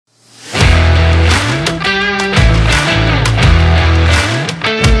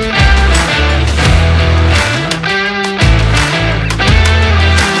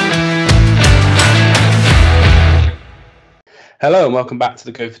Hello and welcome back to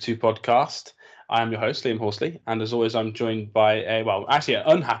the Go for Two podcast. I am your host, Liam Horsley, and as always, I'm joined by an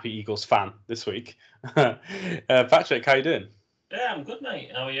unhappy Eagles fan this week. Patrick, how you doing? Yeah, I'm good, mate.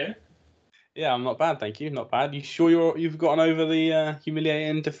 How are you? Yeah, I'm not bad, thank you. Not bad. You sure you've gotten over the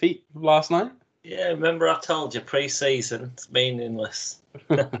humiliating defeat last night? Yeah, remember I told you pre-season, it's meaningless.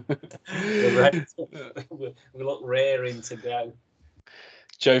 we look raring to go.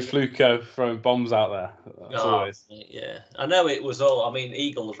 Joe Fluco throwing bombs out there, as always. Yeah, I know it was all. I mean,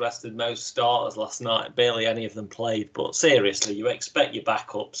 Eagles rested most starters last night. Barely any of them played. But seriously, you expect your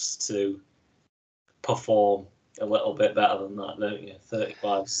backups to perform a little bit better than that, don't you?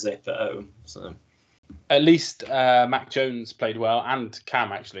 35 zip at home. So at least Mac Jones played well, and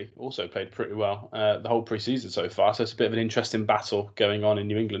Cam actually also played pretty well the whole pre-season so far. So it's a bit of an interesting battle going on in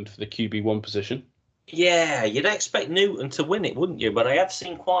New England for the QB1 position. Yeah, you'd expect Newton to win it, wouldn't you? But I have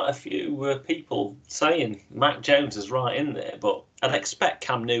seen quite a few people saying Mac Jones is right in there, but I'd expect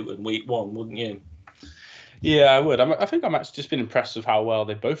Cam Newton week one, wouldn't you? Yeah, I would. I think I'm actually just been impressed with how well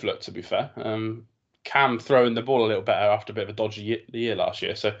they both looked, to be fair. Cam throwing the ball a little better after a bit of a dodgy year last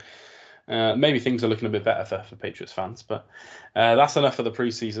year. So maybe things are looking a bit better for Patriots fans. But that's enough for the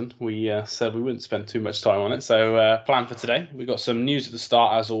preseason. We said we wouldn't spend too much time on it. So plan for today. We've got some news at the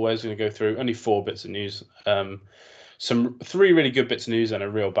start, as always. We're going to go through only 4 bits of news. Some 3 really good bits of news and a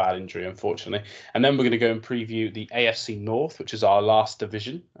real bad injury, unfortunately. And then we're going to go and preview the AFC North, which is our last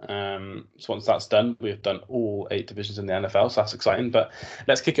division. So once that's done, we've done all 8 divisions in the NFL, so that's exciting. But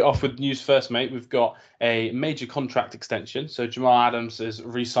let's kick it off with news first, mate. We've got a major contract extension. So Jamal Adams is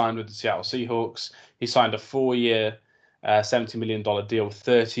re-signed with the Seattle Seahawks. He signed a 4-year, $70 million deal with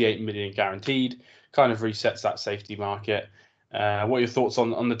 $38 million guaranteed. Kind of resets that safety market. What are your thoughts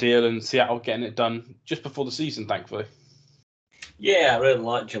on the deal and Seattle getting it done just before the season, thankfully? Yeah, I really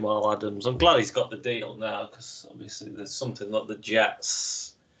like Jamal Adams. I'm glad he's got the deal now because obviously there's something that the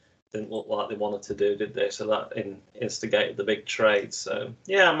Jets didn't look like they wanted to do, did they? So that instigated the big trade. So,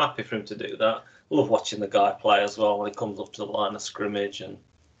 yeah, I'm happy for him to do that. I love watching the guy play as well when he comes up to the line of scrimmage. And,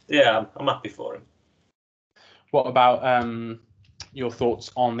 yeah, I'm happy for him. What about your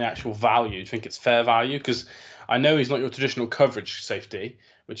thoughts on the actual value? Do you think it's fair value? Because I know he's not your traditional coverage safety,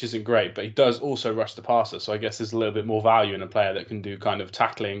 which isn't great, but he does also rush the passer. So I guess there's a little bit more value in a player that can do kind of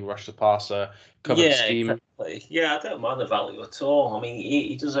tackling, rush the passer, cover the scheme. Exactly. Yeah, I don't mind the value at all. I mean,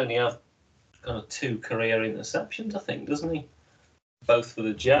 he does only have kind of 2 career interceptions, I think, doesn't he? Both for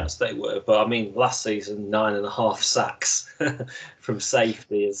the Jets they were, but I mean, last season 9.5 sacks from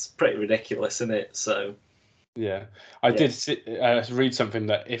safety is pretty ridiculous, isn't it? So. Yeah, I did read something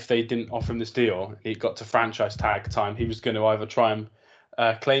that if they didn't offer him this deal, he got to franchise tag time, he was going to either try and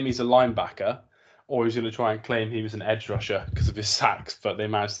claim he's a linebacker or he's going to try and claim he was an edge rusher because of his sacks, but they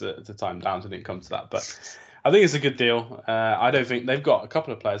managed to time down, so it didn't come to that. But I think it's a good deal. I don't think they've got a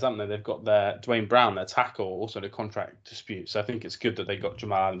couple of players, haven't they? They've got their Dwayne Brown, their tackle, also in a contract dispute. So I think it's good that they got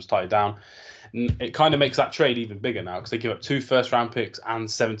Jamal Adams tied down. And it kind of makes that trade even bigger now because they give up 2 first-round picks and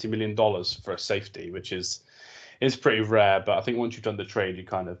 $70 million for a safety, which is pretty rare. But I think once you've done the trade, you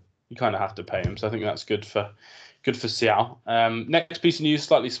kind of have to pay him. So I think that's good for Seattle. Next piece of news,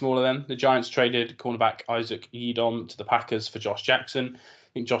 slightly smaller then. The Giants traded cornerback Isaac Yiadom to the Packers for Josh Jackson.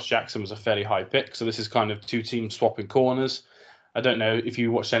 I think Josh Jackson was a fairly high pick. So this is kind of 2 teams swapping corners. I don't know if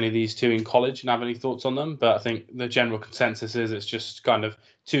you watched any of these 2 in college and have any thoughts on them, but I think the general consensus is it's just kind of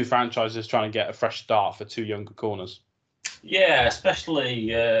 2 franchises trying to get a fresh start for 2 younger corners. Yeah,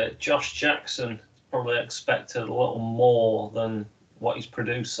 especially Josh Jackson. Probably expected a little more than what he's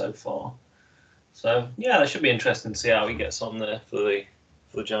produced so far. So yeah, that should be interesting to see how he gets on there for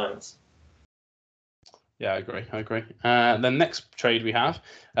the Giants. Yeah, I agree. The next trade we have,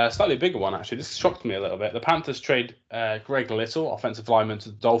 slightly bigger one actually. This shocked me a little bit. The Panthers trade Greg Little, offensive lineman,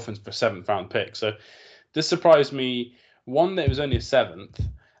 to the Dolphins for a 7th-round pick. So this surprised me. 1, that it was only a 7th,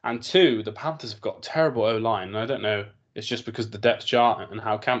 and 2, the Panthers have got terrible O-line. And I don't know, it's just because of the depth chart and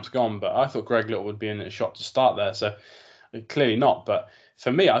how camp's gone, but I thought Greg Little would be in a shot to start there. So clearly not. But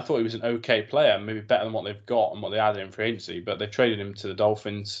for me, I thought he was an okay player, maybe better than what they've got and what they added in free agency. But they traded him to the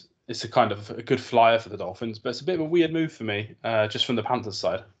Dolphins. It's a kind of a good flyer for the Dolphins, but it's a bit of a weird move for me, just from the Panthers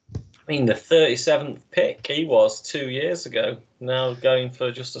side. I mean, the 37th pick he was 2 years ago. Now going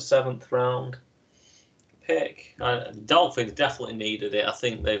for just a 7th-round pick. Dolphins definitely needed it. I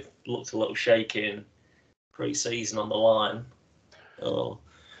think they've looked a little shaky in pre-season on the line.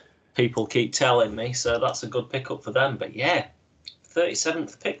 People keep telling me, so that's a good pickup for them. But yeah,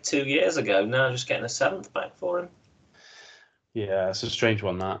 37th pick 2 years ago. Now just getting a 7th back for him. Yeah, it's a strange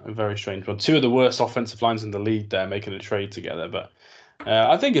one, that. A very strange one. 2 of the worst offensive lines in the league there making a trade together. But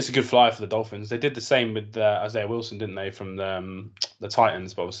I think it's a good flyer for the Dolphins. They did the same with Isaiah Wilson, didn't they, from the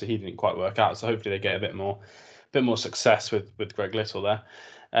Titans? But obviously he didn't quite work out. So hopefully they get a bit more success with Greg Little there.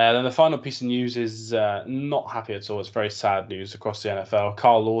 Then the final piece of news is not happy at all. It's very sad news across the NFL.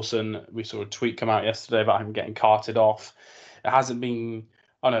 Carl Lawson, we saw a tweet come out yesterday about him getting carted off. It hasn't been.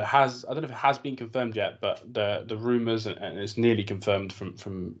 Oh no, it has. I don't know if it has been confirmed yet, but the rumours and it's nearly confirmed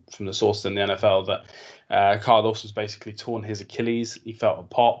from the sources in the NFL that Carl Lawson's basically torn his Achilles. He felt a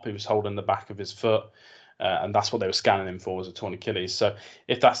pop. He was holding the back of his foot. And that's what they were scanning him for, was a torn Achilles. So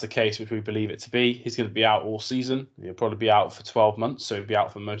if that's the case, which we believe it to be, he's going to be out all season. He'll probably be out for 12 months, so he'll be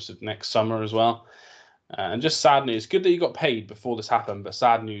out for most of next summer as well. And just sad news. Good that he got paid before this happened, but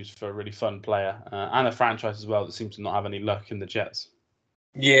sad news for a really fun player and a franchise as well that seems to not have any luck in the Jets.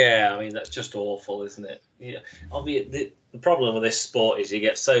 Yeah, I mean, that's just awful, isn't it? Yeah. Obviously, the problem with this sport is you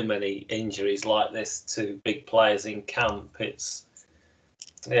get so many injuries like this to big players in camp. It's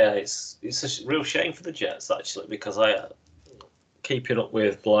a real shame for the Jets, actually, because I keeping up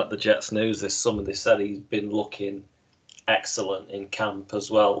with like the Jets news this summer, they said he's been looking excellent in camp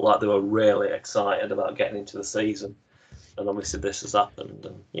as well. Like they were really excited about getting into the season, and obviously this has happened.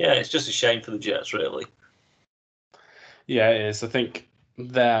 And yeah, it's just a shame for the Jets, really. Yeah, it is. I think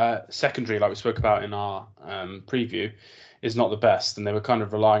their secondary, like we spoke about in our preview, is not the best, and they were kind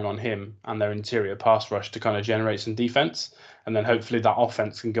of relying on him and their interior pass rush to kind of generate some defense, and then hopefully that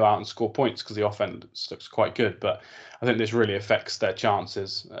offense can go out and score points because the offense looks quite good. But I think this really affects their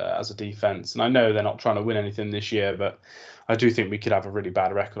chances as a defense, and I know they're not trying to win anything this year, but I do think we could have a really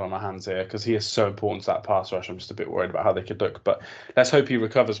bad record on our hands here because he is so important to that pass rush. I'm just a bit worried about how they could look, but let's hope he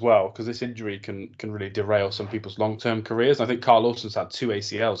recovers well because this injury can really derail some people's long-term careers. I think Carl Lawson's had 2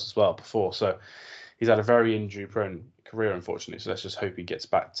 ACLs as well before, so he's had a very injury-prone career, unfortunately. So let's just hope he gets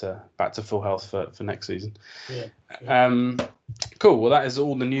back to full health for next season. Yeah. Cool. Well, that is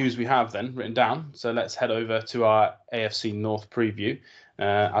all the news we have then written down. So let's head over to our AFC North preview.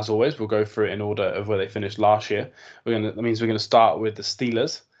 As always, we'll go through it in order of where they finished last year. That means we're going to start with the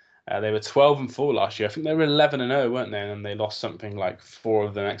Steelers. They were 12-4 last year. I think they were 11-0, weren't they? And they lost something like 4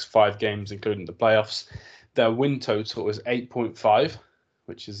 of the next 5 games, including the playoffs. Their win total is 8.5,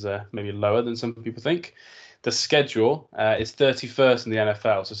 which is maybe lower than some people think. The schedule is 31st in the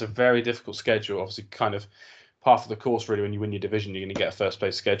NFL, so it's a very difficult schedule. Obviously, kind of half of the course, really, when you win your division, you're going to get a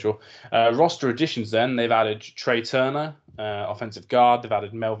first-place schedule. Roster additions, then, they've added Trey Turner, offensive guard. They've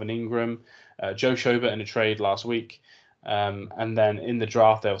added Melvin Ingram, Joe Schobert in a trade last week. And then in the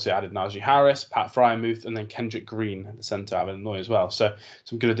draft, they also added Najee Harris, Pat Fryermuth, and then Kendrick Green, the center out of Illinois as well. So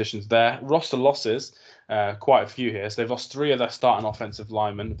some good additions there. Roster losses, quite a few here. So they've lost 3 of their starting offensive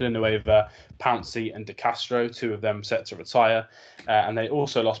linemen, Villanueva, Pouncey, and DeCastro, 2 of them set to retire. And they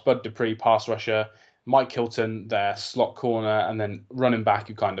also lost Bud Dupree, pass rusher, Mike Hilton, their slot corner, and then running back,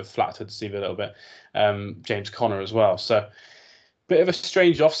 who kind of flattered Steve a little bit, James Conner as well. So bit of a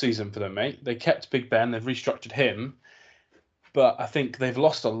strange offseason for them, mate. They kept Big Ben. They've restructured him. But I think they've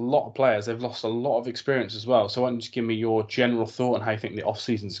lost a lot of players. They've lost a lot of experience as well. So why don't you just give me your general thought on how you think the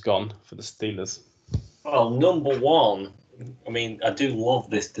off-season's gone for the Steelers? Well, number one, I mean, I do love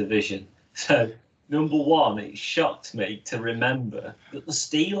this division. So, number one, it shocked me to remember that the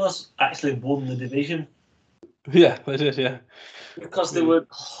Steelers actually won the division. Yeah, they did, yeah. Because they were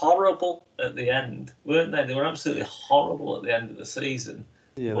horrible at the end, weren't they? They were absolutely horrible at the end of the season.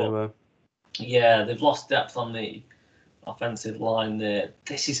 Yeah, they were. Yeah, they've lost depth on the offensive line there.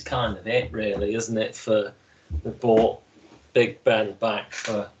 This is kind of it, really, isn't it? They brought Big Ben back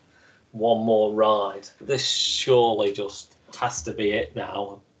for one more ride. This surely just has to be it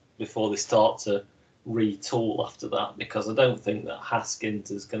now before they start to retool after that, because I don't think that Haskins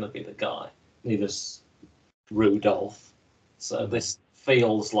is going to be the guy. Neither's Rudolph. So this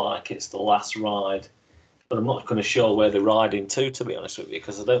feels like it's the last ride, but I'm not going to sure where they're riding to be honest with you,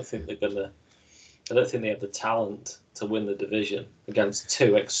 because I don't think they have the talent to win the division against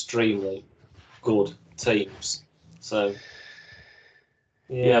 2 extremely good teams. So,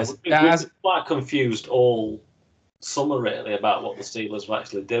 yeah, we're quite confused all summer, really, about what the Steelers are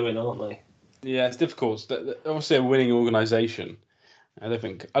actually doing, aren't they? Yeah, it's difficult. They're obviously a winning organisation. I don't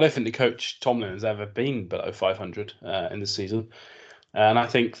think the coach Tomlin has ever been below 500 in the season, and I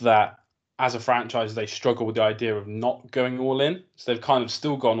think that as a franchise, they struggle with the idea of not going all in. So they've kind of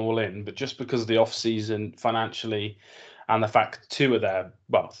still gone all in, but just because of the off-season financially and the fact 2 of their,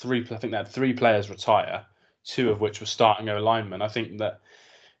 3, I think they had 3 players retire, 2 of which were starting linemen. I think that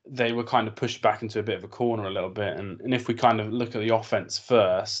they were kind of pushed back into a bit of a corner a little bit. And if we kind of look at the offense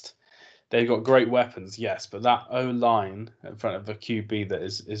first, they've got great weapons, yes, but that O-line in front of a QB that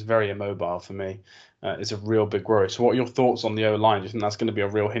is very immobile for me is a real big worry. So what are your thoughts on the O-line? Do you think that's going to be a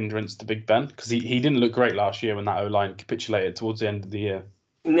real hindrance to Big Ben? Because he didn't look great last year when that O-line capitulated towards the end of the year.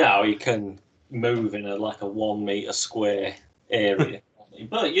 No, he can move in like a 1 metre square area.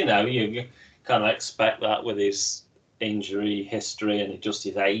 But, you kind of expect that with his injury history and just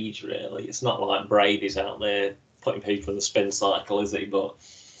his age, really. It's not like Brady's out there putting people in the spin cycle, is he? But,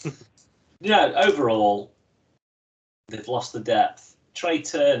 overall, they've lost the depth. Trey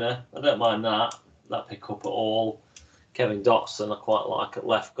Turner, I don't mind that pick up at all. Kevin Dotson I quite like at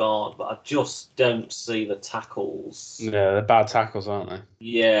left guard, but I just don't see the tackles. Yeah, they're bad tackles, aren't they?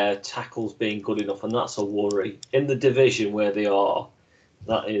 Yeah, tackles being good enough, and that's a worry. In the division where they are,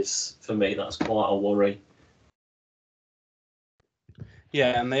 that is, for me, that's quite a worry.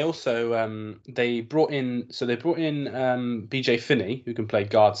 Yeah, and they also they brought in BJ Finney, who can play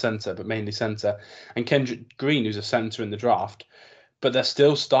guard centre, but mainly centre, and Kendrick Green, who's a centre in the draft. But they're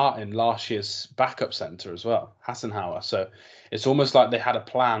still starting last year's backup centre as well, Hassenhauer. So it's almost like they had a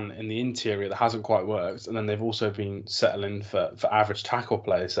plan in the interior that hasn't quite worked, and then they've also been settling for average tackle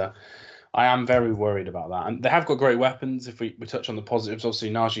play. So I am very worried about that. And they have got great weapons. If we touch on the positives,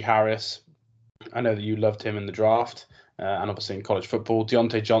 obviously Najee Harris. I know that you loved him in the draft. And obviously in college football,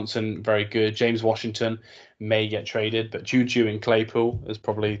 Deontay Johnson, very good. James Washington may get traded, but Juju and Claypool is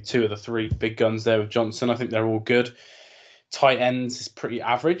probably two of the three big guns there with Johnson. I think they're all good. Tight ends is pretty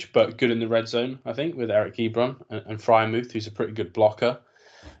average, but good in the red zone, I think, with Eric Ebron and Frymouth, who's a pretty good blocker.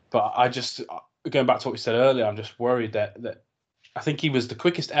 But I just, going back to what we said earlier, I'm just worried that I think he was the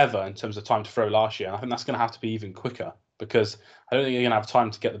quickest ever in terms of time to throw last year. And I think that's going to have to be even quicker because I don't think you're going to have time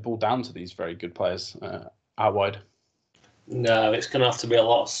to get the ball down to these very good players out wide. No, it's going to have to be a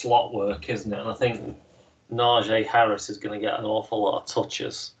lot of slot work, isn't it? And I think Najee Harris is going to get an awful lot of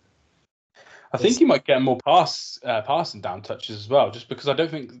touches. I think he might get more passing down touches as well, just because I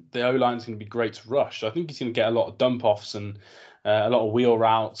don't think the O-line is going to be great to rush. I think he's going to get a lot of dump offs and a lot of wheel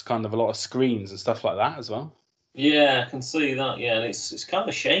routes, kind of a lot of screens and stuff like that as well. Yeah, I can see that. Yeah, and it's kind of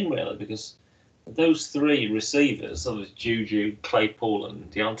a shame really because those three receivers, so Juju, Claypool, and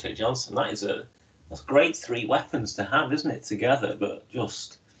Deontay Johnson, that's great three weapons to have, isn't it? Together, but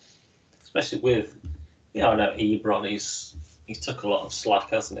just especially with I know Ebron, he's took a lot of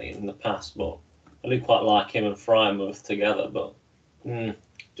slack, hasn't he, in the past, but I do quite like him and Frymouth together, but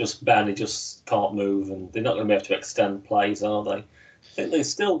just Benny just can't move, and they're not going to be able to extend plays, are they? I think they're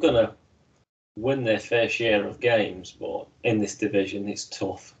still going to win their fair share of games, but in this division, it's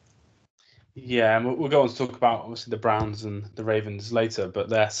tough. Yeah, and we'll go on to talk about, obviously, the Browns and the Ravens later, but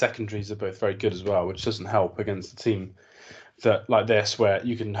their secondaries are both very good as well, which doesn't help against a team that like this, where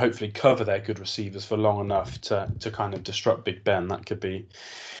you can hopefully cover their good receivers for long enough to kind of disrupt Big Ben. That could be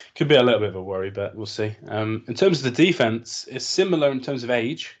a little bit of a worry, but we'll see. In terms of the defense, it's similar in terms of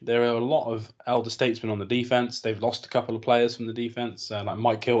age. There are a lot of elder statesmen on the defense. They've lost a couple of players from the defense. Like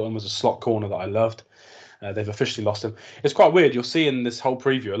Mike Hilton was a slot corner that I loved. They've officially lost him. It's quite weird. You'll see in this whole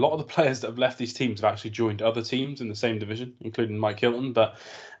preview, a lot of the players that have left these teams have actually joined other teams in the same division, including Mike Hilton. But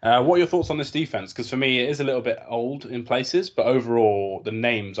what are your thoughts on this defense? Because for me, it is a little bit old in places, but overall, the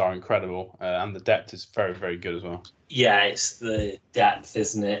names are incredible and the depth is very, very good as well. Yeah, it's the depth,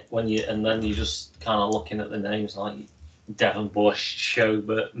 isn't it? And then you're just kind of looking at the names like Devin Bush,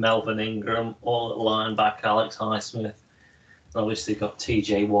 Schobert, Melvin Ingram, all at linebacker, Alex Highsmith. Obviously, got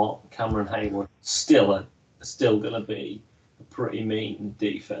TJ Watt, Cameron Hayward. Still going to be a pretty mean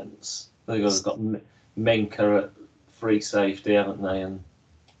defense. They've got Minka at free safety, haven't they? And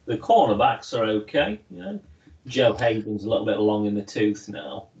the cornerbacks are okay. Joe Hayden's a little bit long in the tooth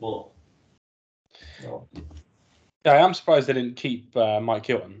now, but. Yeah, I am surprised they didn't keep Mike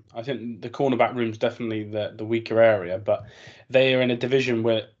Hilton. I think the cornerback room's definitely the weaker area, but they are in a division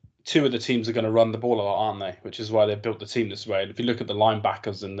where two of the teams are going to run the ball a lot, aren't they? Which is why they've built the team this way. And if you look at the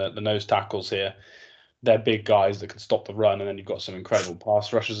linebackers and the nose tackles here, they're big guys that can stop the run, and then you've got some incredible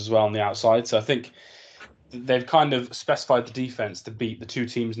pass rushers as well on the outside. So I think they've kind of specified the defense to beat the two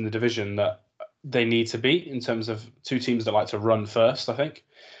teams in the division that they need to beat in terms of two teams that like to run first, I think,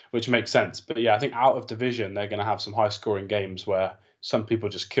 which makes sense. But yeah, I think out of division, they're going to have some high-scoring games where some people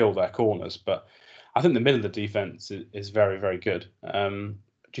just kill their corners. But I think the middle of the defense is very, very good.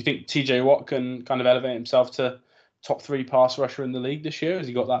 Do you think TJ Watt can kind of elevate himself to top 3 pass rusher in the league this year? Has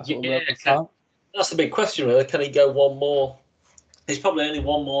he got that sort of level? That's the big question, really. Can he go one more? There's probably only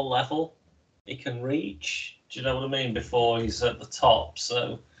one more level he can reach. Do you know what I mean? Before he's at the top.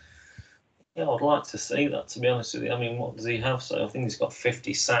 So, yeah, I'd like to see that, to be honest with you. I mean, what does he have? So I think he's got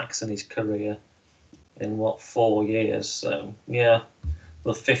 50 sacks in his career in, 4 years. So, yeah,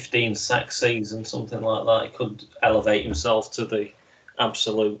 the 15 sack season, something like that. He could elevate himself to the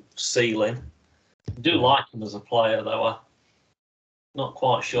absolute ceiling. I do like him as a player, though. I'm not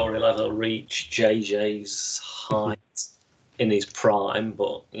quite sure he'll ever reach JJ's height in his prime,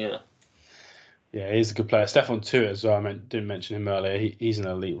 but yeah. Yeah, he's a good player. Stefan Tua as well. I didn't mention him earlier. He's an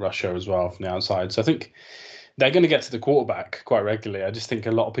elite rusher as well from the outside. So I think they're going to get to the quarterback quite regularly. I just think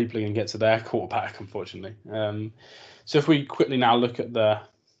a lot of people are going to get to their quarterback, unfortunately. So if we quickly now let's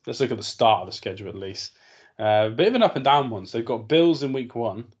look at the start of the schedule at least. A bit of an up and down one. So they've got Bills in week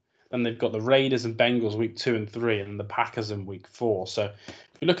 1, then they've got the Raiders and Bengals week 2 and 3, and then the Packers in week 4. So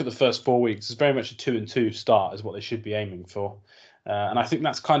if you look at the first 4 weeks, it's very much a 2-2 start is what they should be aiming for. And I think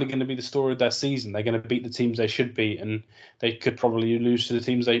that's kind of going to be the story of their season. They're going to beat the teams they should beat, and they could probably lose to the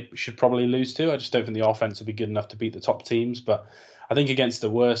teams they should probably lose to. I just don't think the offense will be good enough to beat the top teams. But I think against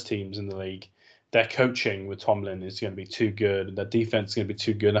the worst teams in the league, their coaching with Tomlin is going to be too good. Their defense is going to be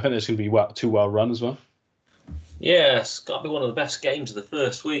too good. I think it's going to be too well run as well. Yeah, it's got to be one of the best games of the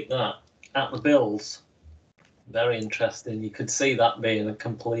first week, that, at the Bills. Very interesting. You could see that being a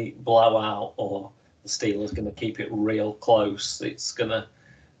complete blowout, or the Steelers going to keep it real close. It's going to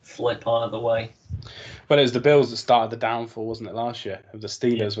flip either way. Well, it was the Bills that started the downfall, wasn't it, last year, of the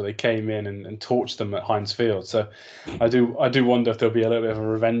Steelers, where they came in and torched them at Heinz Field. So I do wonder if there'll be a little bit of a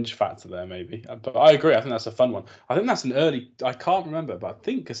revenge factor there, maybe. But I agree. I think that's a fun one. I think that's an early. I can't remember, but I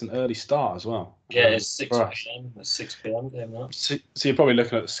think it's an early start as well. Yeah, it's 6 p.m. It's 6 p.m. game. That. So you're probably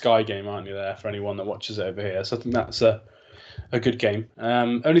looking at the Sky game, aren't you? There for anyone that watches it over here. So I think that's a good game.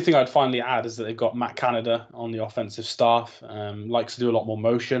 Only thing I'd finally add is that they've got Matt Canada on the offensive staff. Likes to do a lot more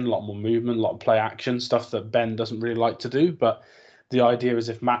motion, a lot more movement, a lot of play action, stuff that Ben doesn't really like to do. But the idea is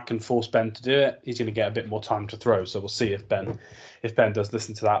if Matt can force Ben to do it, he's going to get a bit more time to throw. So we'll see if Ben does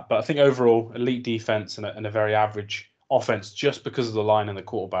listen to that. But I think overall, elite defense and a very average offense, just because of the line and the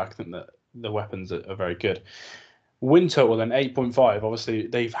quarterback. I think that the weapons are very good. Win total then 8.5. Obviously,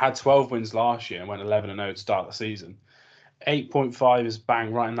 they've had 12 wins last year and went 11-0 to start the season. 8.5 is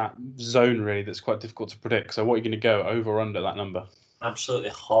bang right in that zone, really, that's quite difficult to predict. So what are you going to go over or under that number? Absolutely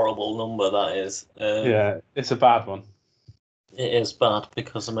horrible number, that is. Yeah, it's a bad one. It is bad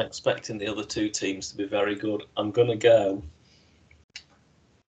because I'm expecting the other two teams to be very good. I'm going to go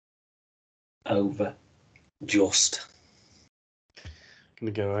over just. I'm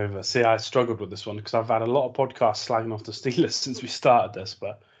going to go over. See, I struggled with this one because I've had a lot of podcasts slagging off the Steelers since we started this.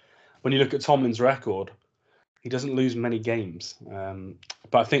 But when you look at Tomlin's record, he doesn't lose many games.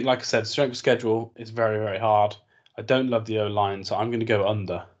 But I think, like I said, strength of schedule is very, very hard. I don't love the O-line, so I'm going to go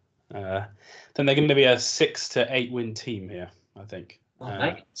under. Then they're going to be a 6 to 8 win team here, I think.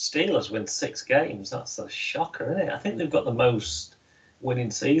 Steelers win 6 games. That's a shocker, isn't it? I think they've got the most winning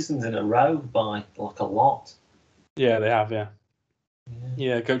seasons in a row by like a lot. Yeah, they have, yeah.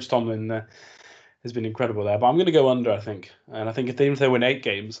 Yeah, Coach Tomlin has been incredible there. But I'm going to go under, I think. And I think even if they win 8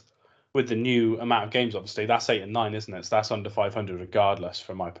 games, with the new amount of games, obviously, that's 8 and 9, isn't it? So that's under 500 regardless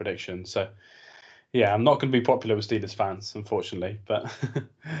for my prediction. So, yeah, I'm not going to be popular with Steelers fans, unfortunately. But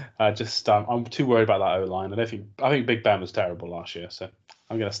I'm too worried about that O-line. I think Big Ben was terrible last year. So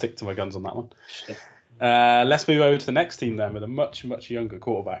I'm going to stick to my guns on that one. Let's move over to the next team then with a much, much younger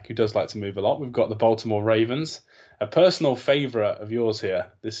quarterback who does like to move a lot. We've got the Baltimore Ravens. A personal favourite of yours here.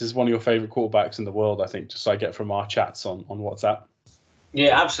 This is one of your favourite quarterbacks in the world, I think, just so I get from our chats on WhatsApp.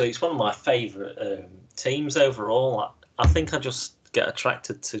 Yeah, absolutely. It's one of my favourite teams overall. I think I just get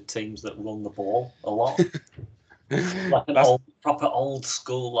attracted to teams that run the ball a lot. Like an proper old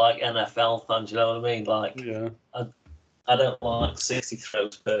school like NFL fan, do you know what I mean? Like, yeah. I don't like 60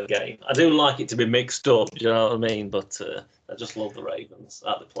 throws per game. I do like it to be mixed up, do you know what I mean? But I just love the Ravens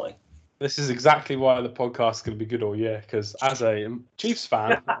at the play. This is exactly why the podcast is going to be good all year, because as a Chiefs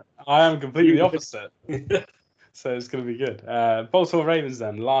fan, I am completely the opposite. So it's going to be good. Baltimore Ravens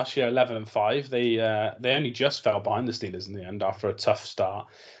then, last year 11-5. They only just fell behind the Steelers in the end after a tough start.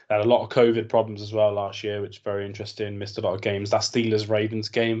 They had a lot of COVID problems as well last year, which is very interesting. Missed a lot of games. That Steelers-Ravens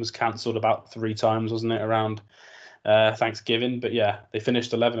game was cancelled about 3 times, wasn't it, around Thanksgiving? But yeah, they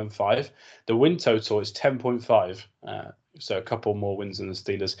finished 11-5. The win total is 10.5. So a couple more wins than the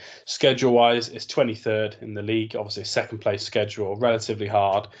Steelers. Schedule-wise, it's 23rd in the league. Obviously, second place schedule, relatively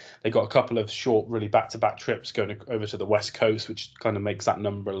hard. They got a couple of short, really back-to-back trips going over to the West Coast, which kind of makes that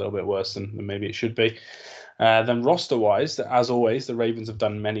number a little bit worse than maybe it should be. Then roster-wise, as always, the Ravens have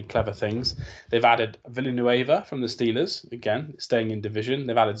done many clever things. They've added Villanueva from the Steelers, again, staying in division.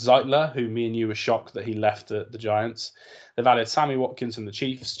 They've added Zeitler, who me and you were shocked that he left the Giants. They've added Sammy Watkins from the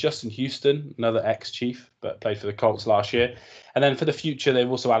Chiefs, Justin Houston, another ex-Chief, but played for the Colts last year. And then for the future, they've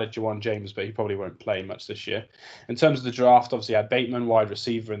also added Jawan James, but he probably won't play much this year. In terms of the draft, obviously had Bateman, wide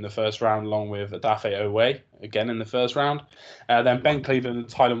receiver, in the first round, along with Adafe Owe, again in the first round. Then Ben Cleveland and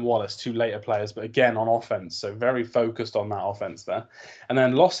Tylan Wallace, 2 later players, but again on offense, so very focused on that offense there. And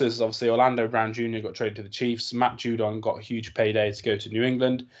then losses, obviously Orlando Brown Jr. got traded to the Chiefs. Matt Judon got a huge payday to go to New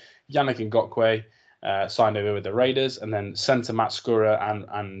England. Yannick Ngakoue signed over with the Raiders, and then centre Matt Skura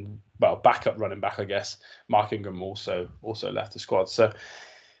and backup running back, I guess, Mark Ingram also left the squad. So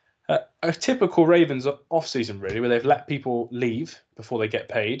a typical Ravens off-season, really, where they've let people leave before they get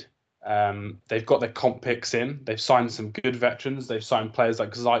paid. They've got their comp picks in. They've signed some good veterans. They've signed players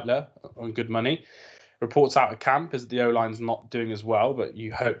like Zeitler on good money. Reports out of camp is that the O-line's not doing as well, but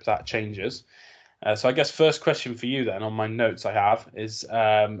you hope that changes. So I guess first question for you then on my notes I have is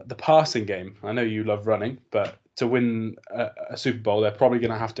the passing game. I know you love running, but to win a Super Bowl, they're probably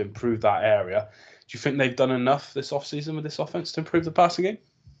going to have to improve that area. Do you think they've done enough this offseason with this offense to improve the passing game?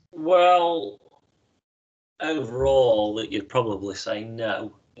 Well, overall, that you'd probably say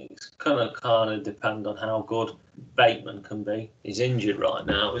no. It's kind of depend on how good Bateman can be. He's injured right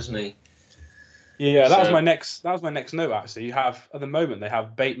now, isn't he? Yeah, that was my next note. Actually, you have at the moment they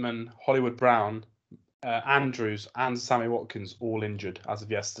have Bateman, Hollywood Brown, Andrews, and Sammy Watkins all injured as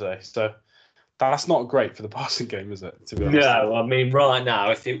of yesterday. So that's not great for the passing game, is it? To be honest. No, I mean right now,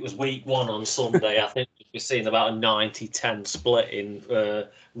 if it was week 1 on Sunday, I think we'd be seeing about a 90-10 split in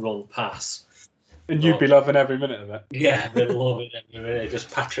run pass. And you'd be loving every minute of it. Yeah, they're loving every minute. Just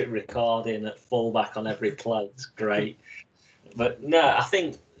Patrick Ricard in at fullback on every play. It's great. But no, I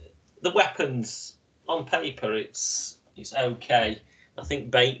think the weapons on paper, it's okay. I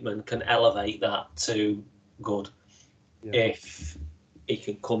think Bateman can elevate that to good if he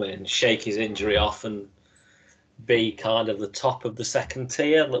can come in, shake his injury off, and be kind of the top of the second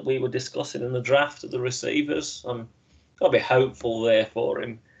tier that we were discussing in the draft of the receivers. I'll be hopeful there for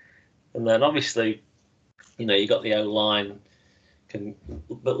him. And then obviously, you got the O-line,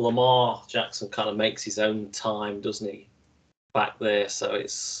 but Lamar Jackson kind of makes his own time, doesn't he, back there? So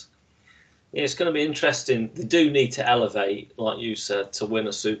it's going to be interesting. They do need to elevate, like you said, to win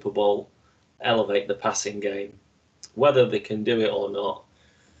a Super Bowl, elevate the passing game. Whether they can do it or not,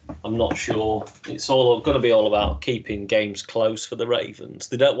 I'm not sure. It's all going to be all about keeping games close for the Ravens.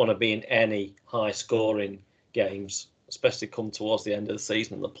 They don't want to be in any high-scoring games, especially come towards the end of the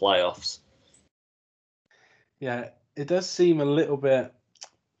season and the playoffs. Yeah, it does seem a little bit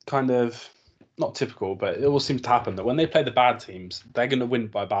kind of not typical, but it always seems to happen that when they play the bad teams, they're going to win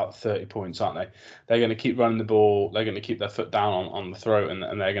by about 30 points, aren't they? They're going to keep running the ball, they're going to keep their foot down on the throat, and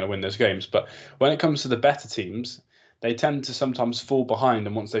they're going to win those games. But when it comes to the better teams, they tend to sometimes fall behind,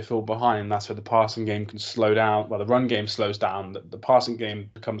 and once they fall behind, that's where the passing game can slow down. Well, the run game slows down, the passing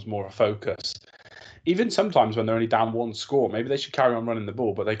game becomes more a focus. Even sometimes when they're only down 1 score, maybe they should carry on running the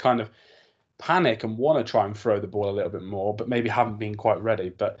ball, but they kind of panic and want to try and throw the ball a little bit more, but maybe haven't been quite ready.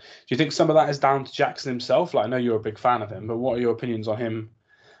 But do you think some of that is down to Jackson himself? Like, I know you're a big fan of him, but what are your opinions on him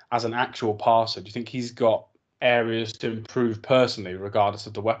as an actual passer? Do you think he's got areas to improve personally, regardless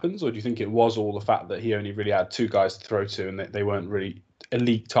of the weapons, or do you think it was all the fact that he only really had 2 guys to throw to and that they weren't really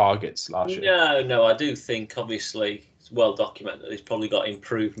elite targets last year? No, I do think obviously it's well documented. He's probably got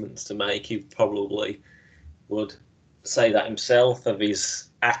improvements to make. He probably would say that himself of his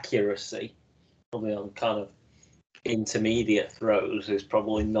accuracy. Probably on kind of intermediate throws is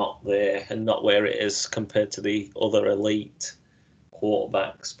probably not there and not where it is compared to the other elite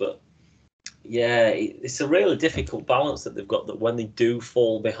quarterbacks. But yeah, it's a really difficult balance that they've got, that when they do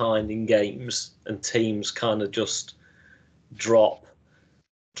fall behind in games and teams kind of just drop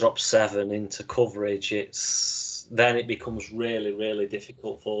 7 into coverage, then it becomes really, really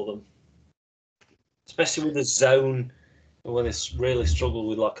difficult for them, especially with the zone. When they really struggle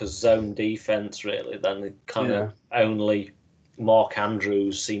with like a zone defense, really, then they kind of only Mark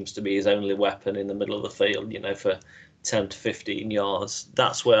Andrews seems to be his only weapon in the middle of the field, for 10 to 15 yards.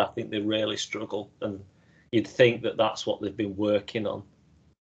 That's where I think they really struggle, and you'd think that that's what they've been working on.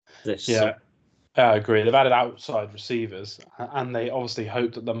 I agree. They've added outside receivers, and they obviously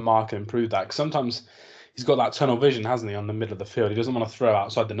hope that Lamar can improve that. Because sometimes he's got that tunnel vision, hasn't he, on the middle of the field? He doesn't want to throw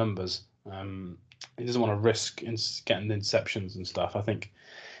outside the numbers. He doesn't want to risk getting interceptions and stuff. I think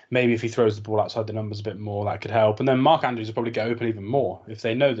maybe if he throws the ball outside the numbers a bit more, that could help. And then Mark Andrews will probably get open even more. If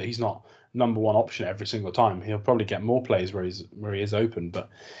they know that he's not number 1 option every single time, he'll probably get more plays where he is open. But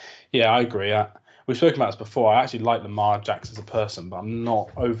yeah, I agree. We've spoken about this before. I actually like Lamar Jackson as a person, but I'm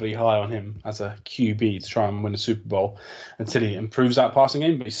not overly high on him as a QB to try and win a Super Bowl until he improves that passing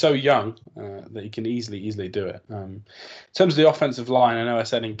game. But he's so young that he can easily do it. In terms of the offensive line, I know I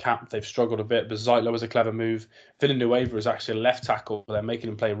said in camp they've struggled a bit, but Zeitler was a clever move. Villanueva is actually a left tackle. They're making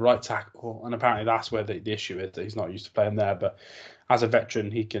him play right tackle, and apparently that's where the issue is, that he's not used to playing there. But as a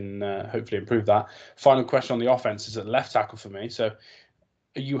veteran, he can hopefully improve that. Final question on the offense is at left tackle for me. So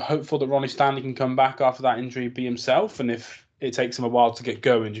are you hopeful that Ronnie Stanley can come back after that injury, be himself? And if it takes him a while to get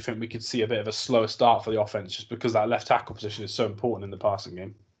going, do you think we could see a bit of a slower start for the offense just because that left tackle position is so important in the passing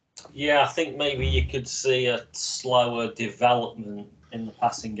game? Yeah, I think maybe you could see a slower development in the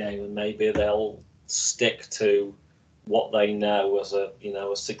passing game, and maybe they'll stick to what they know as a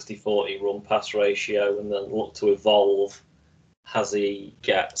 60-40 run pass ratio, and then look to evolve as he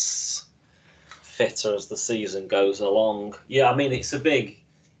gets fitter as the season goes along. Yeah, I mean, it's a big.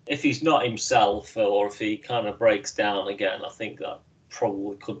 If he's not himself, or if he kind of breaks down again, I think that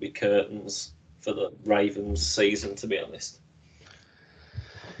probably could be curtains for the Ravens season, to be honest.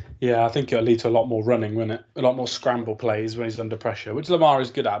 Yeah, I think it'll lead to a lot more running, won't it? A lot more scramble plays when he's under pressure, which Lamar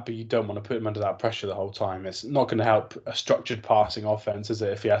is good at, but you don't want to put him under that pressure the whole time. It's not going to help a structured passing offense, is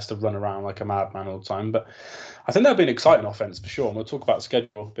it, if he has to run around like a madman all the time? But I think that'll be an exciting offense for sure. And we'll talk about the schedule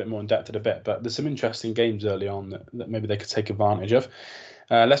a bit more in depth in a bit, but there's some interesting games early on that maybe they could take advantage of.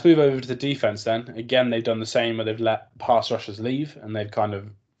 Let's move over to the defense then. Again, they've done the same where they've let pass rushers leave and they've kind of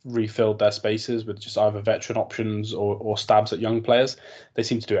refilled their spaces with just either veteran options or stabs at young players. They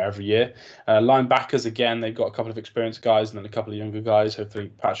seem to do it every year. Linebackers, again, they've got a couple of experienced guys and then a couple of younger guys. Hopefully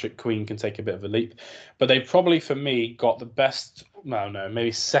Patrick Queen can take a bit of a leap. But they probably, for me, got the best,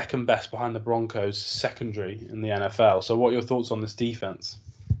 maybe second best behind the Broncos secondary in the NFL. So what are your thoughts on this defense?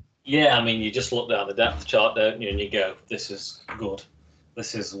 Yeah, I mean, you just look down the depth chart, don't you, and you go, this is good.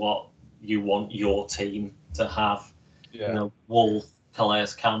 This is what you want your team to have. Yeah. Wolf, Calais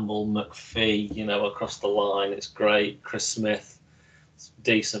Campbell, McPhee, across the line. It's great. Chris Smith,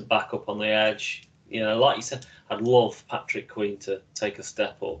 decent backup on the edge. Like you said, I'd love Patrick Queen to take a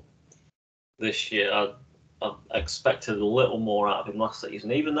step up this year. I expected a little more out of him last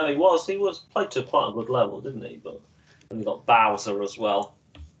season, even though he was played to quite a good level, didn't he? But then you got Bowser as well,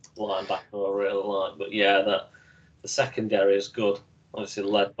 linebacker I really like. But yeah, the secondary is good. Obviously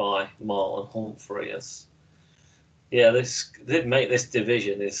led by Marlon Humphrey. They'd make this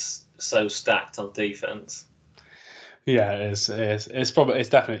division is so stacked on defense. Yeah, it is. It's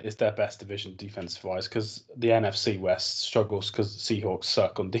definitely their best division defensive wise, because the NFC West struggles because the Seahawks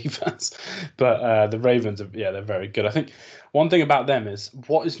suck on defense, but the Ravens they're very good. I think one thing about them is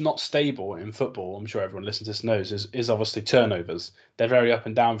what is not stable in football. I'm sure everyone listening to this knows is obviously turnovers. They're very up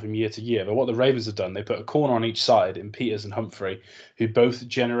and down from year to year. But what the Ravens have done, they put a corner on each side in Peters and Humphrey, who both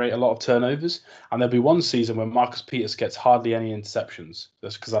generate a lot of turnovers. And there'll be one season where Marcus Peters gets hardly any interceptions.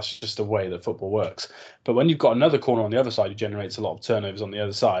 That's because that's just the way that football works. But when you've got another corner on the other side who generates a lot of turnovers on the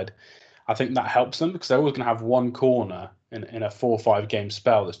other side, I think that helps them because they're always going to have one corner in a 4 or 5 game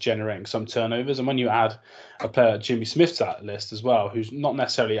spell that's generating some turnovers. And when you add a player, Jimmy Smith, to that list as well, who's not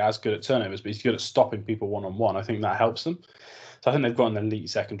necessarily as good at turnovers, but he's good at stopping people one-on-one, I think that helps them. So I think they've got an elite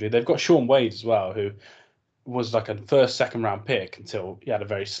secondary. They've got Sean Wade as well, who was like a first, second round pick until he had a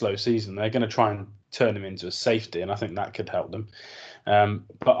very slow season. They're going to try and turn him into a safety, and I think that could help them.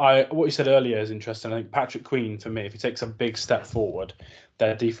 But what you said earlier is interesting. I think Patrick Queen, for me, if he takes a big step forward,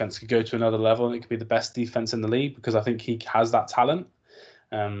 their defense could go to another level, and it could be the best defense in the league because I think he has that talent.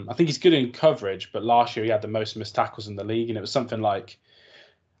 I think he's good in coverage, but last year he had the most missed tackles in the league, and it was something like,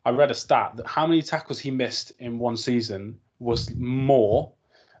 I read a stat that how many tackles he missed in one season was more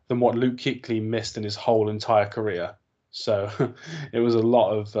than what Luke Kuechly missed in his whole entire career. So it was a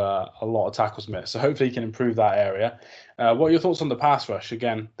lot of tackles missed. So hopefully he can improve that area. What are your thoughts on the pass rush?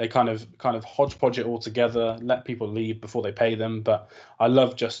 Again, they kind of hodgepodge it all together, let people leave before they pay them. But I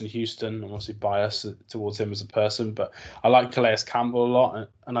love Justin Houston. I'm obviously biased towards him as a person, but I like Calais Campbell a lot,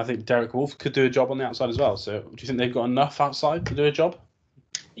 and I think Derek Wolfe could do a job on the outside as well. So do you think they've got enough outside to do a job?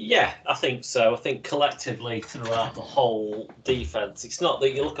 Yeah, I think so. I think collectively throughout the whole defence, it's not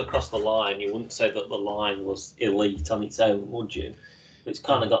that you look across the line, you wouldn't say that the line was elite on its own, would you? It's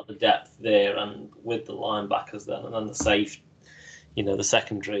kind of got the depth there, and with the linebackers then, and then the safe, the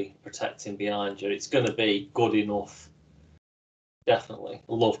secondary protecting behind you, it's going to be good enough. Definitely.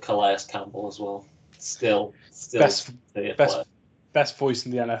 Love Calais Campbell as well. Still best voice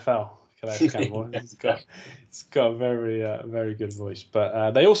in the NFL. Campbell. It's got a very good voice.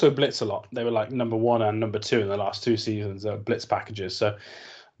 But they also blitz a lot. They were like number 1 and number 2 in the last 2 seasons of blitz packages. So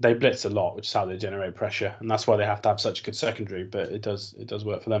they blitz a lot, which is how they generate pressure, and that's why they have to have such a good secondary. But it does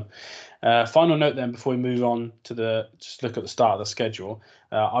work for them. Final note then, before we move on to just look at the start of the schedule,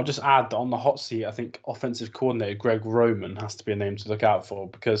 I'll just add that on the hot seat, I think offensive coordinator Greg Roman has to be a name to look out for,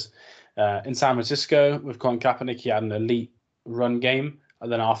 because in San Francisco with Colin Kaepernick, he had an elite run game,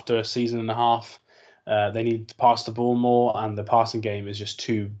 and then after a season and a half, they need to pass the ball more, and the passing game is just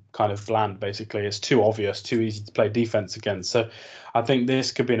too kind of bland, basically. It's too obvious, too easy to play defense against. So I think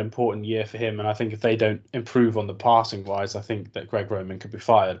this could be an important year for him, and I think if they don't improve on the passing wise, I think that Greg Roman could be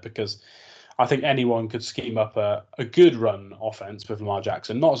fired, because I think anyone could scheme up a good run offense with Lamar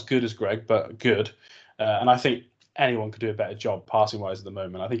Jackson. Not as good as Greg, but good. And I think anyone could do a better job passing wise at the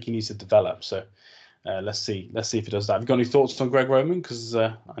moment. I think he needs to develop. So let's see if he does that. Have you got any thoughts on Greg Roman? Because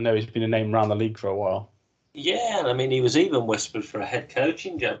I know he's been a name around the league for a while. Yeah, I mean, he was even whispered for a head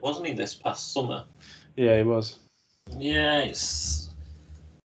coaching job, wasn't he, this past summer? Yeah, he was. Yeah, it's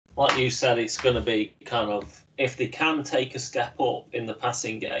like you said, it's going to be kind of, if they can take a step up in the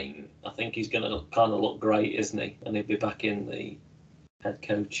passing game, I think he's going to kind of look great, isn't he? And he'll be back in the head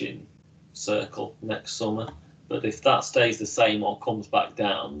coaching circle next summer. But if that stays the same or comes back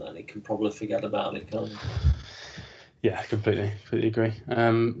down, then he can probably forget about it, can't he? Yeah, completely agree.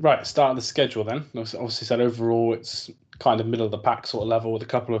 Right, start of the schedule then. Obviously said overall it's kind of middle of the pack sort of level with a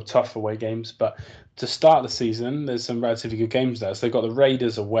couple of tough away games. But to start the season, there's some relatively good games there. So they've got the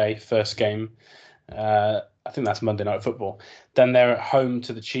Raiders away, first game. I think that's Monday Night Football. Then they're at home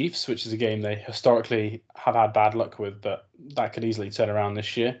to the Chiefs, which is a game they historically have had bad luck with, but that could easily turn around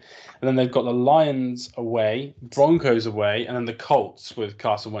this year. And then they've got the Lions away, Broncos away, and then the Colts with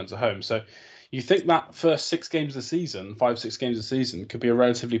Carson Wentz at home. So you think that first 6 games of the season, 5-6 games of the season, could be a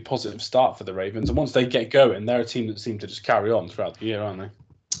relatively positive start for the Ravens. And once they get going, they're a team that seem to just carry on throughout the year, aren't they?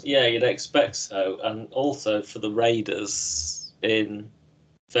 Yeah, you'd expect so. And also for the Raiders in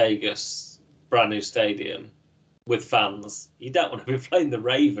Vegas, brand new stadium with fans, you don't want to be playing the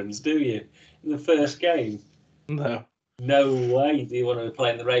Ravens, do you, in the first game? No. No way do you want to be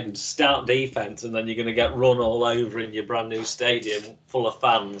playing the Ravens. Stout defense, and then you're going to get run all over in your brand new stadium full of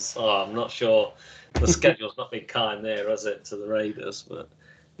fans. Oh, I'm not sure. The schedule's not been kind there, has it, to the Raiders? But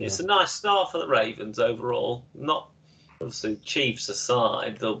it's a nice start for the Ravens overall. Not obviously Chiefs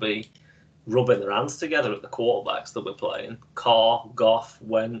aside, they'll be rubbing their hands together at the quarterbacks that we're playing. Carr, Goff,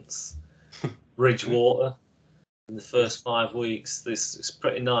 Wentz, Bridgewater. In the first 5 weeks, this is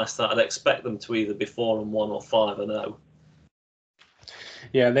pretty nice. That I'd expect them to either be 4-1 or 5-0.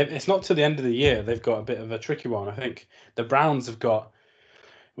 Yeah, it's not to the end of the year. They've got a bit of a tricky one. I think the Browns have got.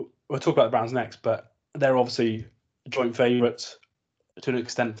 We'll talk about the Browns next, but they're obviously joint favourites to an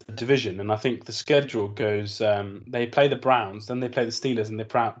extent for the division. And I think the schedule goes: they play the Browns, then they play the Steelers, and they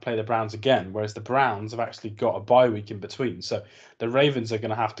play the Browns again. Whereas the Browns have actually got a bye week in between. So the Ravens are going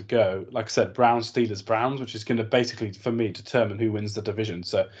to have to go, like I said, Browns, Steelers, Browns, which is going to basically, for me, determine who wins the division.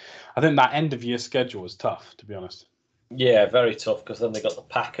 So I think that end of year schedule is tough, to be honest. Yeah, very tough, because then they got the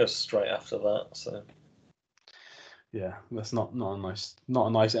Packers straight after that. So yeah, that's not a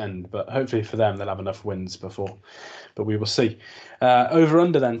nice end, but hopefully for them they'll have enough wins before. But we will see. Over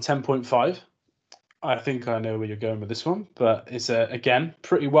under then 10.5. I think I know where you're going with this one, but it's again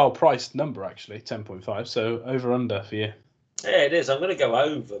pretty well priced number actually, 10.5. So over under for you. yeah, it is. I'm going to go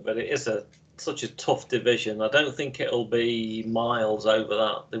over, but it is such a tough division. I don't think it'll be miles over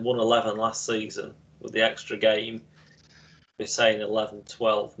that. They won 11 last season with the extra game. We're saying 11,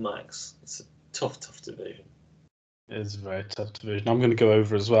 12 max. It's a tough division. It is a very tough division. I'm going to go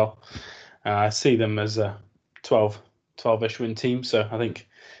over as well. I see them as a 12-ish win team, so I think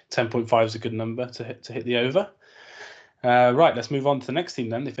 10.5 is a good number to hit the over. Right, let's move on to the next team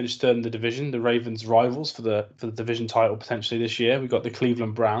then. They finished third in the division. The Ravens' rivals for the division title potentially this year. We've got the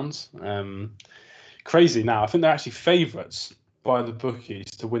Cleveland Browns. Crazy now. I think they're actually favourites by the bookies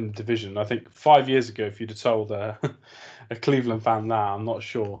to win the division. I think 5 years ago, if you'd have told a Cleveland fan now, I'm not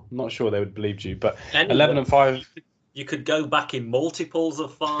sure they would have believed you. But 11-5. You could go back in multiples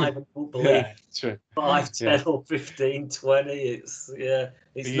of 5 and believe yeah, true. 5, 10 or 15, 20. It's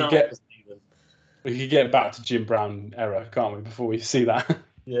not. We could get back to Jim Brown era, can't we, before we see that?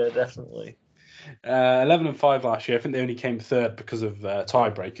 Yeah, definitely. 11-5 last year. I think they only came third because of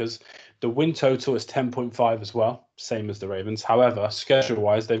tiebreakers. The win total is 10.5 as well, same as the Ravens. However,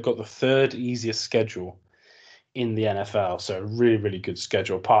 schedule-wise, they've got the third easiest schedule in the NFL. So a really, really good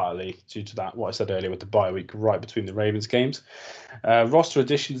schedule, partly due to that, what I said earlier with the bye week right between the Ravens games. Roster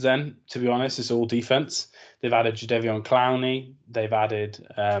additions then, to be honest, it's all defense. They've added Jadeveon Clowney. They've added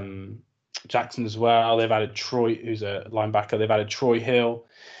Jackson as well. They've added Troy, who's a linebacker. They've added Troy Hill.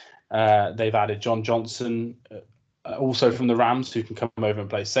 They've added John Johnson, also from the Rams who can come over and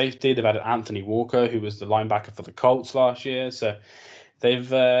play safety. They've added Anthony Walker, who was the linebacker for the Colts last year. So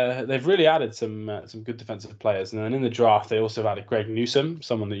they've really added some good defensive players. And then in the draft, they also added Greg Newsome,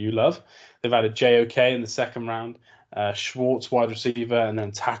 someone that you love. They've added JOK in the second round, Schwartz, wide receiver, and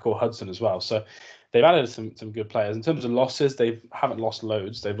then tackle Hudson as well. So they've added some good players. In terms of losses, they haven't lost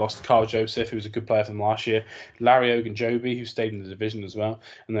loads. They've lost Carl Joseph, who was a good player from last year, Larry Ogunjobi, who stayed in the division as well,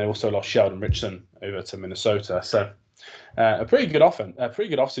 and they also lost Sheldon Richardson over to Minnesota. So a pretty good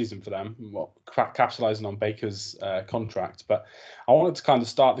offseason for them, capitalizing on Baker's contract. But I wanted to kind of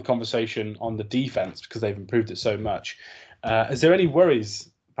start the conversation on the defense because they've improved it so much. Is there any worries,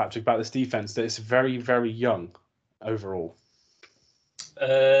 Patrick, about this defense that it's very, very young overall?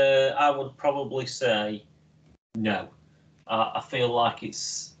 I would probably say no. I feel like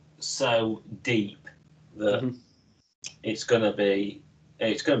it's so deep that it's going to be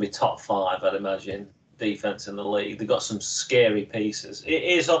top 5, I'd imagine, defense in the league. They've got some scary pieces. It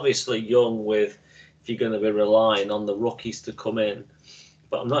is obviously young with if you're going to be relying on the rookies to come in,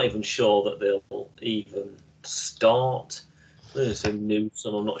 but I'm not even sure that they'll even start. There's a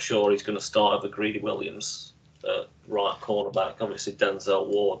Newsome. I'm not sure he's going to start over Greedy Williams. Right cornerback, obviously Denzel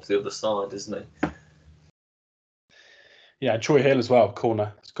Ward the other side, isn't he? Yeah, Troy Hill as well,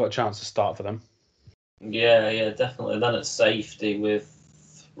 corner. He's got a chance to start for them. Yeah, definitely. And then at safety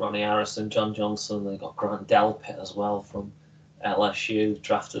with Ronnie Harrison, John Johnson, they've got Grant Delpit as well from LSU,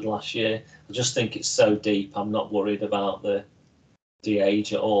 drafted last year. I just think it's so deep. I'm not worried about the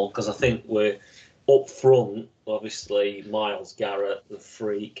age at all because I think we're up front. Obviously, Myles Garrett, the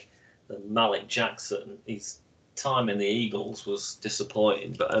freak, and Malik Jackson. His time in the Eagles was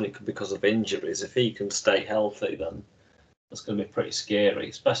disappointing, but only because of injuries. If he can stay healthy, then that's going to be pretty scary,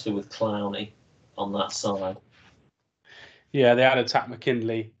 especially with Clowney on that side. Yeah, they added Tack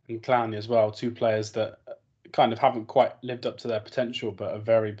McKinley and Clowney as well, 2 players that kind of haven't quite lived up to their potential, but are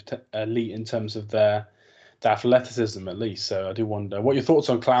very elite in terms of their athleticism at least. So I do wonder, what are your thoughts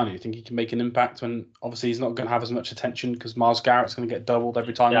on Clowney? Do you think he can make an impact when obviously he's not going to have as much attention because Myles Garrett's going to get doubled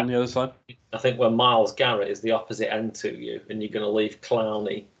every time on the other side? I think when Myles Garrett is the opposite end to you and you're going to leave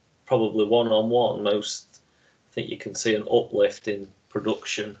Clowney probably one-on-one, I think you can see an uplift in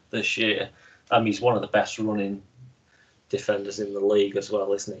production this year. He's one of the best running defenders in the league as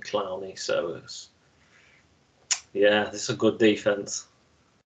well, isn't he, Clowney? So this is a good defense.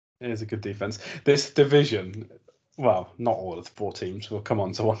 It is a good defense. This division, well, not all of the 4 teams. We'll come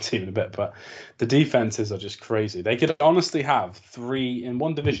on to one team in a bit, but the defenses are just crazy. They could honestly have 3 in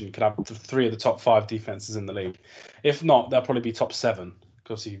one division. Could have 3 of the top 5 defenses in the league. If not, they'll probably be top 7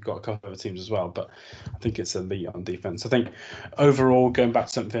 because you've got a couple of other teams as well. But I think it's elite on defense. I think overall, going back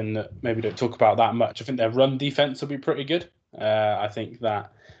to something that maybe don't talk about that much, I think their run defense will be pretty good. I think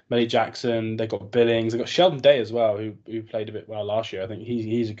that Malik Jackson, they got Billings, they got Sheldon Day as well, who played a bit well last year. I think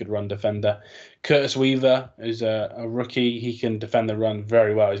he's a good run defender. Curtis Weaver is a rookie. He can defend the run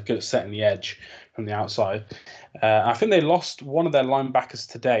very well. He's good at setting the edge from the outside. I think they lost one of their linebackers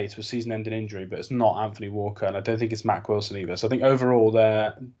today to a season-ending injury, but it's not Anthony Walker, and I don't think it's Mack Wilson either. So I think overall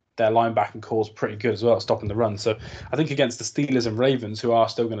their linebacking core is pretty good as well at stopping the run. So I think against the Steelers and Ravens, who are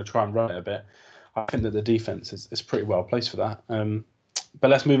still going to try and run it a bit, I think that the defense is pretty well placed for that. But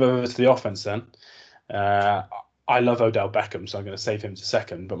let's move over to the offense then. I love Odell Beckham, so I'm going to save him to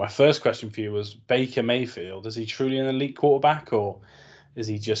second. But my first question for you was Baker Mayfield. Is he truly an elite quarterback, or is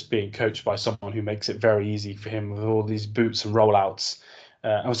he just being coached by someone who makes it very easy for him with all these boots and rollouts?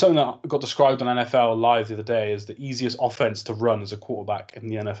 And something that got described on NFL Live the other day as the easiest offense to run as a quarterback in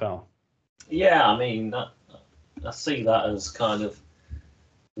the NFL. Yeah, I mean, I see that as kind of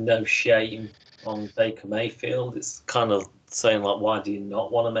no shame on Baker Mayfield. It's kind of saying, like, why do you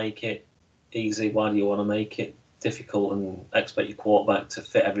not want to make it easy? Why do you want to make it difficult and expect your quarterback to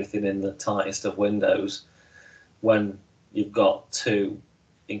fit everything in the tightest of windows when you've got 2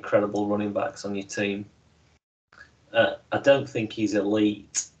 incredible running backs on your team? I don't think he's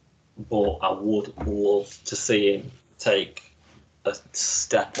elite, but I would love to see him take a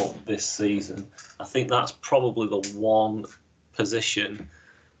step up this season. I think that's probably the one position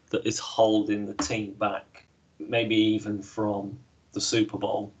that is holding the team back, maybe even from the Super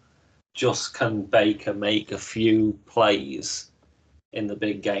Bowl. Just can Baker make a few plays in the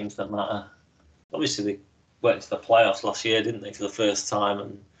big games that matter? Obviously, they went to the playoffs last year, didn't they, for the first time,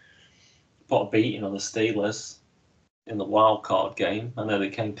 and put a beating on the Steelers in the wild card game. I know they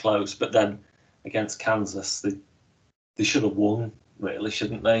came close, but then against Kansas, they should have won, really,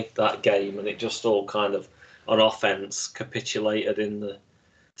 shouldn't they, that game? And it just all kind of, on offense, capitulated in the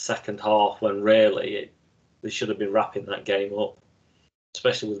second half when really they should have been wrapping that game up,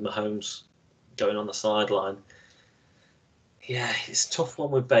 especially with Mahomes going on the sideline. Yeah, it's a tough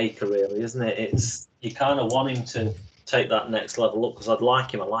one with Baker, really, isn't it? It's you kind of want him to take that next level up because I'd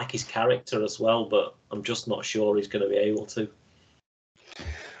like him. I like his character as well, but I'm just not sure he's going to be able to.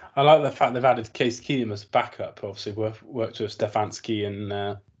 I like the fact they've added Case Keenum as backup. Obviously, worked with Stefanski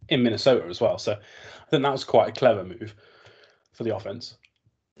in Minnesota as well. So I think that was quite a clever move for the offense.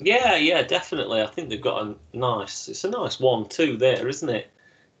 Yeah, definitely. I think they've got it's a nice 1-2 there, isn't it?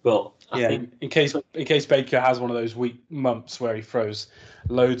 But I think in case Baker has one of those weak months where he throws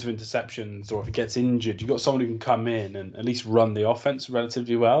loads of interceptions, or if he gets injured, you've got someone who can come in and at least run the offense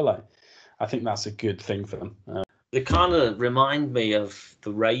relatively well. Like, I think that's a good thing for them. they kind of remind me of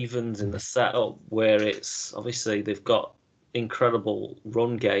the Ravens in the setup, where it's obviously they've got incredible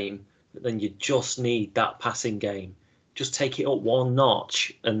run game, but then you just need that passing game. Just take it up one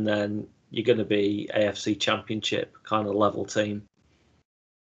notch, and then you're going to be AFC Championship kind of level team.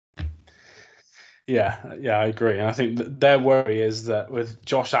 Yeah, I agree. And I think that their worry is that with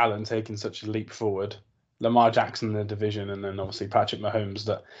Josh Allen taking such a leap forward, Lamar Jackson in the division, and then obviously Patrick Mahomes,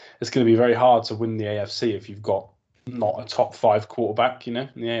 that it's going to be very hard to win the AFC if you've got not a top 5 quarterback, in the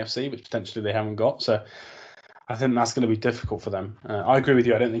AFC, which potentially they haven't got. So I think that's going to be difficult for them. I agree with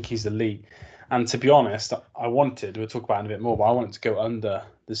you. I don't think he's elite. And to be honest, we'll talk about it in a bit more, but I wanted to go under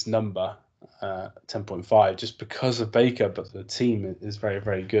this number, 10.5, just because of Baker, but the team is very,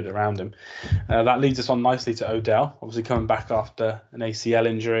 very good around him. That leads us on nicely to Odell, obviously coming back after an ACL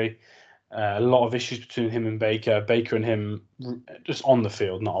injury. A lot of issues between him and Baker. Baker and him just on the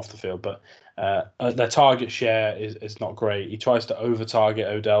field, not off the field, but their target share is not great. He tries to over-target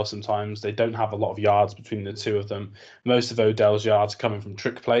Odell sometimes. They don't have a lot of yards between the two of them. Most of Odell's yards are coming from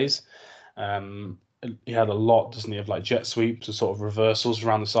trick plays. He had a lot, doesn't he, of like jet sweeps and sort of reversals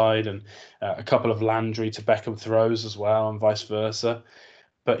around the side, and a couple of Landry to Beckham throws as well, and vice versa.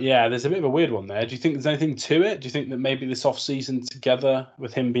 But yeah, there's a bit of a weird one there. Do you think there's anything to it? Do you think that maybe this off-season together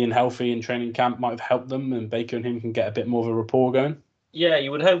with him being healthy in training camp might have helped them, and Baker and him can get a bit more of a rapport going? Yeah,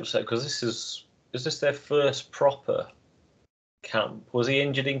 you would hope so, because is this their first proper camp? Was he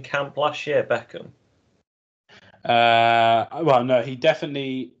injured in camp last year, Beckham? Well, no, he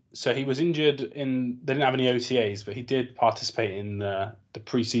definitely. So he was injured in. They didn't have any OTAs, but he did participate in the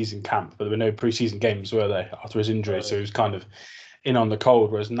preseason camp. But there were no preseason games, were they, after his injury? So he was kind of in on the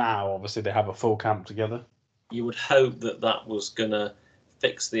cold. Whereas now, obviously, they have a full camp together. You would hope that was gonna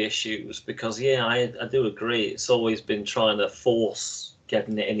fix the issues, because yeah, I do agree. It's always been trying to force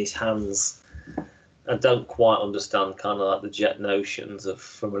getting it in his hands. I don't quite understand kind of like the jet notions of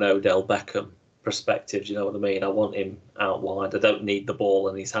from an Odell Beckham perspective. Do you know what I mean? I want him out wide. I don't need the ball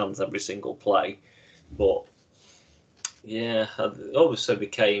in his hands every single play. But yeah, it also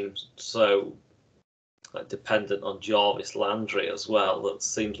became so dependent on Jarvis Landry as well. That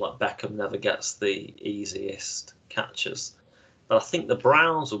seems like Beckham never gets the easiest catches. But I think the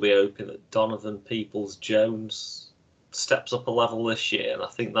Browns will be hoping that Donovan Peoples-Jones steps up a level this year, and I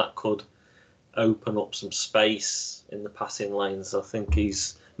think that could open up some space in the passing lanes. I think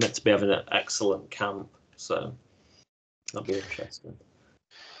he's meant to be having an excellent camp, so that'll be interesting.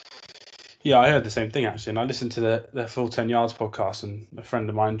 Yeah, I heard the same thing actually, and I listened to the Full 10 Yards podcast, and a friend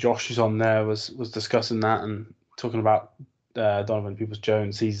of mine, Josh, who's on there, was discussing that and talking about Donovan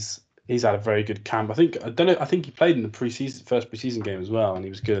Peoples-Jones. He's had a very good camp. I think he played in the first preseason game as well, and he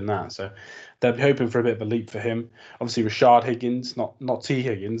was good in that. So they'll be hoping for a bit of a leap for him. Obviously, Rashard Higgins, not T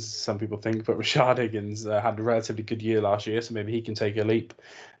Higgins, some people think, but Rashard Higgins had a relatively good year last year, so maybe he can take a leap.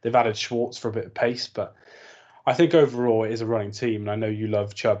 They've added Schwartz for a bit of pace, but I think overall it is a running team, and I know you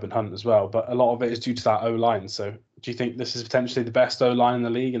love Chubb and Hunt as well, but a lot of it is due to that O-line. So do you think this is potentially the best O-line in the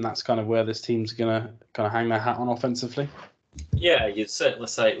league, and that's kind of where this team's going to kind of hang their hat on offensively? Yeah, you'd certainly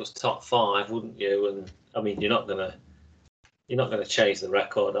say it was top 5, wouldn't you? And I mean, you're not gonna change the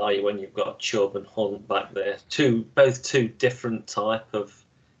record, are you, when you've got Chubb and Hunt back there? Both two different type of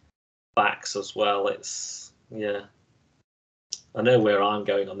backs as well. It's I know where I'm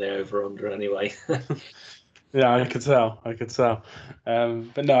going on the over/under anyway. Yeah, I could tell.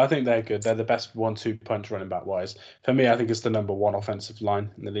 But no, I think they're good. They're the best 1-2 punch running back wise. For me, I think it's the number 1 offensive line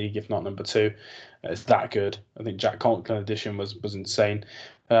in the league, if not number 2. It's that good. I think Jack Conklin addition was insane.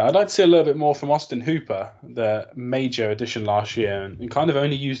 I'd like to see a little bit more from Austin Hooper, the major addition last year, and kind of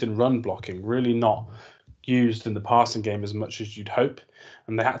only used in run blocking, really not used in the passing game as much as you'd hope.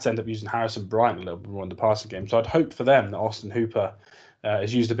 And they had to end up using Harrison Bryant a little bit more in the passing game. So I'd hope for them that Austin Hooper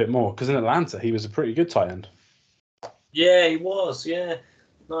is used a bit more, because in Atlanta he was a pretty good tight end. Yeah, he was. Yeah,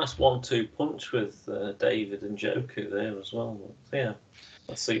 nice 1-2 punch with David and Joku there as well. But, yeah,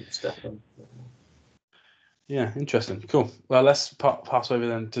 let's see Stefan. Yeah, interesting. Cool. Well, let's pass over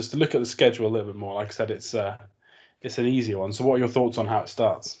then just to look at the schedule a little bit more. Like I said, it's it's an easy one. So what are your thoughts on how it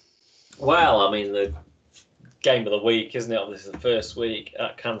starts? Well, I mean, the game of the week, isn't it? This is the first week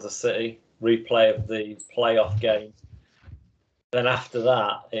at Kansas City. Replay of the playoff game. Then after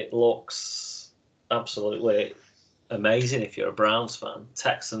that, it looks absolutely amazing if you're a Browns fan.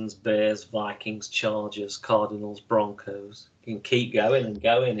 Texans, Bears, Vikings, Chargers, Cardinals, Broncos. You can keep going and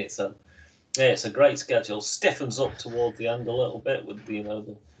going. It's a great schedule. Stiffens up towards the end a little bit with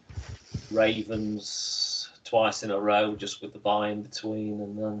the Ravens twice in a row, just with the bye in between,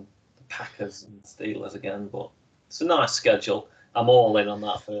 and then the Packers and Steelers again. But it's a nice schedule. I'm all in on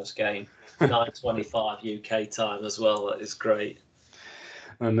that first game. 9:25 UK time as well. That is great.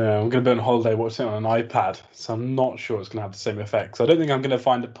 And I'm going to be on holiday watching it on an iPad, so I'm not sure it's going to have the same effect. So I don't think I'm going to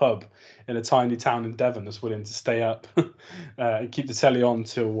find a pub in a tiny town in Devon that's willing to stay up and keep the telly on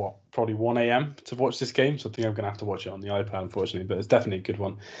till probably 1 a.m. to watch this game. So I think I'm going to have to watch it on the iPad, unfortunately. But it's definitely a good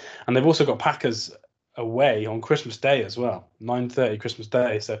one. And they've also got Packers away on Christmas Day as well, 9:30 Christmas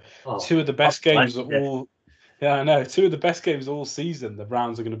Day. So two of the best games are all. Yeah, I know. Two of the best games all season the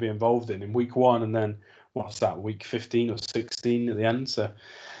Browns are going to be involved in week 1 and then what's that, week 15 or 16 at the end. So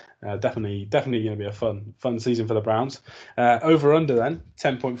definitely going to be a fun season for the Browns. Over under then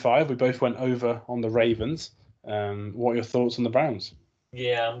 10.5. We both went over on the Ravens. What are your thoughts on the Browns?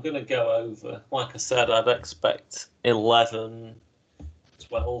 Yeah, I'm going to go over. Like I said, I'd expect 11,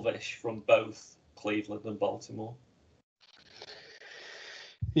 12-ish from both Cleveland and Baltimore.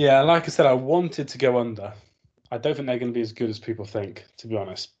 Yeah, like I said, I wanted to go under. I don't think they're going to be as good as people think, to be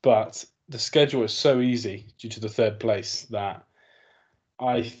honest. But the schedule is so easy due to the third place that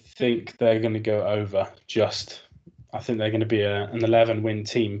I think they're going to go over. I think they're going to be an 11-win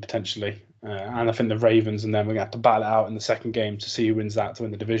team potentially. And I think the Ravens and them we're going to have to battle it out in the second game to see who wins that to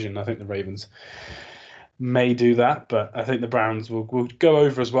win the division. I think the Ravens may do that, but I think the Browns will go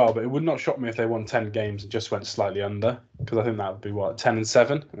over as well. But it would not shock me if they won 10 games and just went slightly under, because I think that would be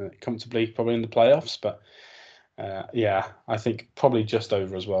 10-7, comfortably probably in the playoffs. But yeah, I think probably just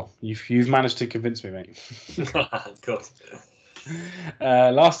over as well. You've managed to convince me, mate. Good.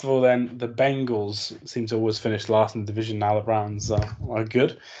 Last of all, then, the Bengals seem to always finish last in the division. Now the Browns are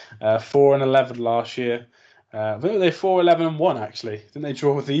good. 4-11 last year. I think they 4-11-1 actually. Didn't they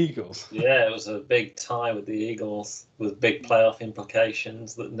draw with the Eagles? Yeah, it was a big tie with the Eagles with big playoff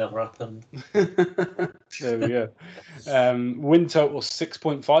implications that never happened. There we go. Win total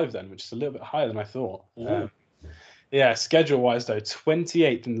 6.5 then, which is a little bit higher than I thought. Yeah, schedule-wise though,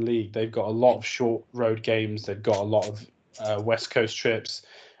 28th in the league. They've got a lot of short road games. They've got a lot of West Coast trips.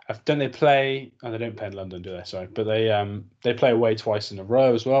 Don't they play? Oh, they don't play in London, do they? Sorry, but they play away twice in a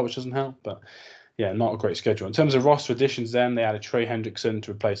row as well, which doesn't help. But yeah, not a great schedule. In terms of roster additions, then they added Trey Hendrickson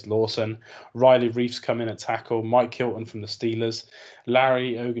to replace Lawson. Riley Reif's come in at tackle. Mike Hilton from the Steelers.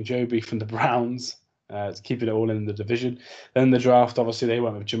 Larry Ogunjobi from the Browns. Keeping it all in the division. Then the draft, obviously, they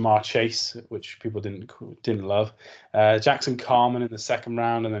went with Jamar Chase, which people didn't love. Jackson Carman in the second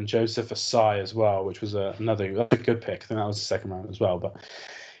round, and then Joseph Asai as well, which was another good pick. I think that was the second round as well, but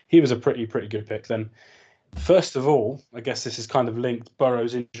he was a pretty good pick. Then, first of all, I guess this is kind of linked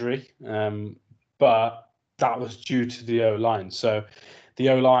Burrow's injury, but that was due to the O-line. So the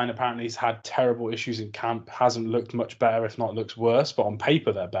O-line apparently has had terrible issues in camp, hasn't looked much better, if not looks worse, but on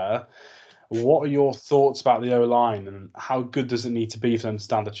paper they're better. What are your thoughts about the O-line and how good does it need to be for them to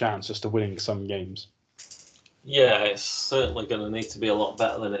stand a chance just to winning some games? Yeah, it's certainly going to need to be a lot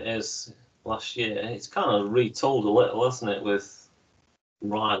better than it is last year. It's kind of retooled a little, hasn't it, with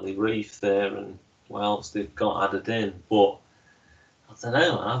Riley Reif there and what else they've got added in. But I don't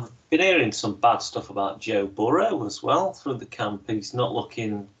know, I've been hearing some bad stuff about Joe Burrow as well through the camp. He's not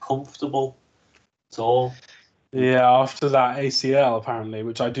looking comfortable at all. Yeah, after that ACL, apparently,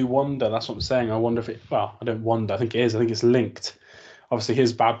 which I do wonder. That's what I'm saying. I wonder if I don't wonder. I think it is. I think it's linked. Obviously,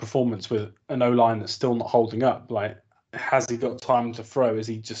 his bad performance with an O-line that's still not holding up. Like, has he got time to throw? Is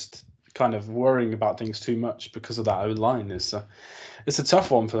he just kind of worrying about things too much because of that O-line? It's a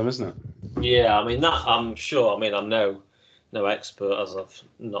tough one for them, isn't it? Yeah, I mean, that I'm sure. I mean, I'm no expert as I've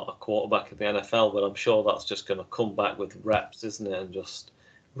not a quarterback in the NFL, but I'm sure that's just going to come back with reps, isn't it? And just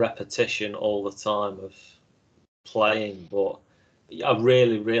repetition all the time of playing. But I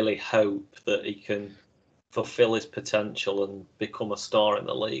really hope that he can fulfill his potential and become a star in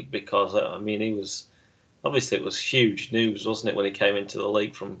the league, because I mean, it was huge news, wasn't it, when he came into the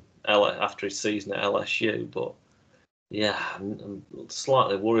league from after his season at LSU. But yeah, I'm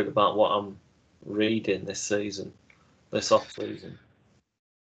slightly worried about what I'm reading this off season.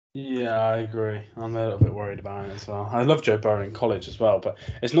 Yeah, I agree. I'm a little bit worried about it as well. I love Joe Burrow in college as well, but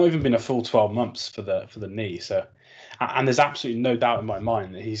it's not even been a full 12 months for the knee. So, and there's absolutely no doubt in my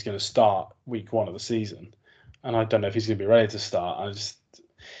mind that he's going to start week 1 of the season. and I don't know if he's going to be ready to start.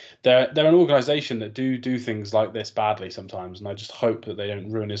 They're an organisation that do things like this badly sometimes, and I just hope that they don't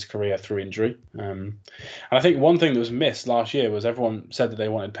ruin his career through injury. And I think one thing that was missed last year was everyone said that they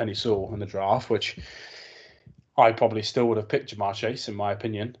wanted Penny Sewell in the draft, which I probably still would have picked Jamar Chase, in my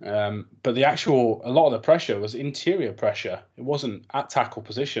opinion. But a lot of the pressure was interior pressure. It wasn't at tackle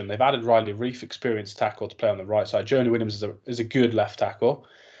position. They've added Riley Reef, experienced tackle, to play on the right side. Jonah Williams is a good left tackle.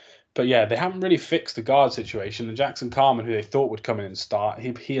 But yeah, they haven't really fixed the guard situation. And Jackson Carman, who they thought would come in and start,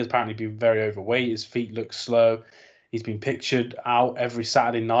 he has apparently been very overweight. His feet look slow. He's been pictured out every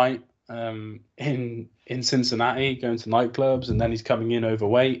Saturday night in Cincinnati, going to nightclubs, and then he's coming in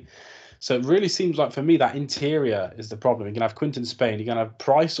overweight. So it really seems like, for me, that interior is the problem. You're going to have Quinton Spain, you're going to have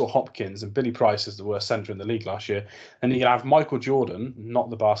Price or Hopkins, and Billy Price is the worst centre in the league last year. And you're going to have Michael Jordan, not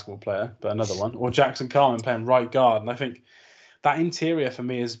the basketball player, but another one, or Jackson Carman playing right guard. And I think that interior for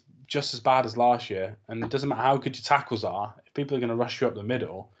me is just as bad as last year. And it doesn't matter how good your tackles are, if people are going to rush you up the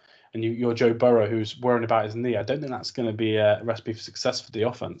middle and you're Joe Burrow who's worrying about his knee, I don't think that's going to be a recipe for success for the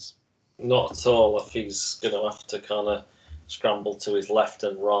offense. Not at all. If he's going to have to kind of scramble to his left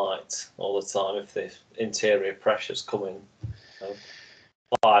and right all the time, if the interior pressure's coming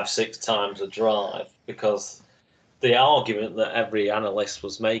 5-6 times a drive, because the argument that every analyst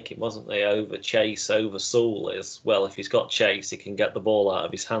was making, wasn't they, over Chase, over Sewell, is, well, if he's got Chase, he can get the ball out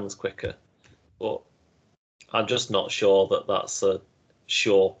of his hands quicker. But I'm just not sure that that's a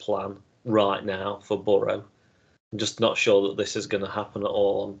sure plan right now for Burrow. I'm just not sure that this is going to happen at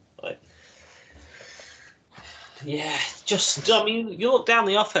all. You look down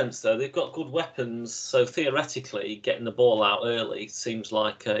the offense, though, they've got good weapons, so theoretically getting the ball out early seems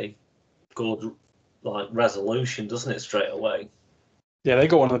like a good resolution, doesn't it, straight away? Yeah, they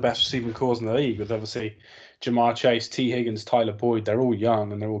got one of the best receiving cores in the league, with obviously Jamar Chase, T. Higgins, Tyler Boyd. They're all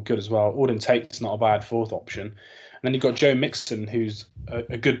young and they're all good as well. Auden Tate's not a bad fourth option. And then you've got Joe Mixon, who's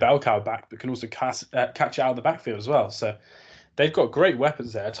a good bell cow back, but can also catch out of the backfield as well. So they've got great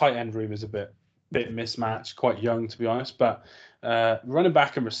weapons there. Tight end room is a bit mismatched, quite young, to be honest. But running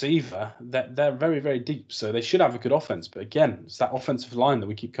back and receiver, they're very, very deep. So they should have a good offense. But again, it's that offensive line that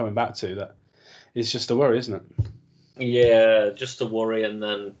we keep coming back to that is just a worry, isn't it? Yeah, just a worry. And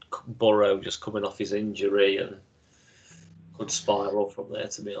then Burrow just coming off his injury and could spiral from there,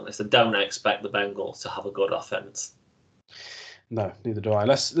 to be honest. I don't expect the Bengals to have a good offense. No, neither do I.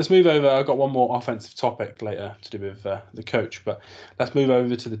 Let's move over. I've got one more offensive topic later to do with the coach, but let's move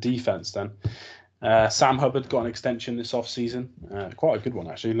over to the defense then. Sam Hubbard got an extension this offseason, quite a good one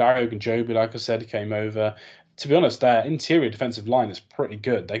actually. Larry Ogunjobi, like I said, came over. To be honest, their interior defensive line is pretty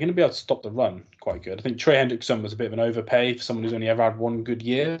good. They're going to be able to stop the run quite good. I think Trey Hendrickson was a bit of an overpay for someone who's only ever had one good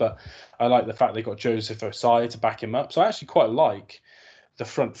year, but I like the fact they got Joseph Osai to back him up. So I actually quite like the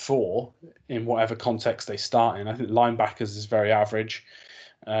front four in whatever context they start in. I think linebackers is very average,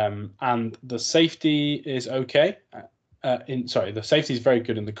 and the safety is okay. The safety is very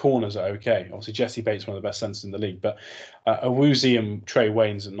good and the corners are okay. Obviously, Jesse Bates is one of the best centers in the league, but Awuzie and Trey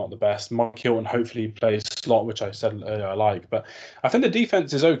Waynes are not the best. Mike Hilton hopefully plays slot, which I said earlier I like, but I think the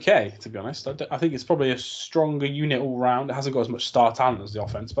defense is okay, to be honest. I think it's probably a stronger unit all round. It hasn't got as much star talent as the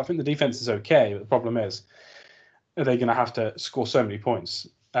offense, but I think the defense is okay. But the problem is, are they going to have to score so many points?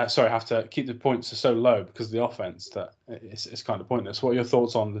 Have to keep the points so low because of the offense that it's kind of pointless. What are your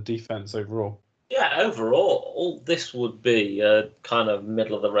thoughts on the defense overall? Yeah, overall, this would be a kind of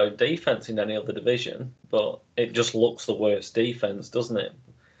middle-of-the-road defense in any other division, but it just looks the worst defense, doesn't it,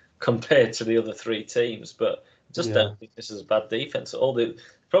 compared to the other three teams? But I just don't think this is a bad defense at all. They've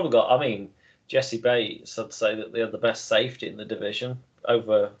probably got, Jesse Bates, I'd say that they are the best safety in the division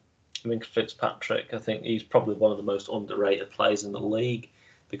over Minka Fitzpatrick. I think he's probably one of the most underrated players in the league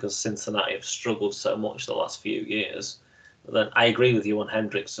because Cincinnati have struggled so much the last few years. But then I agree with you on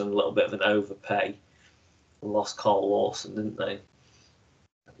Hendrickson, a little bit of an overpay. Lost Carl Lawson, didn't they?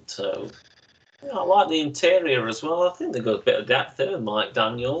 So, I like the interior as well. I think they've got a bit of depth there, and Mike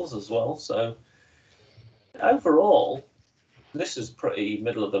Daniels as well. So, overall, this is pretty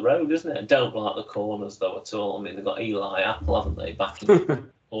middle of the road, isn't it? I don't like the corners, though, at all. I mean, they've got Eli Apple, haven't they, back in the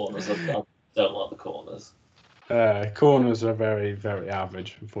corners. I don't like the corners. Corners are very, very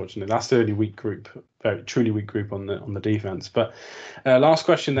average, unfortunately. That's the only weak group, very truly weak group on the defense. But last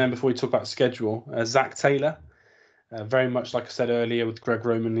question then before we talk about schedule. Zach Taylor, very much like I said earlier with Greg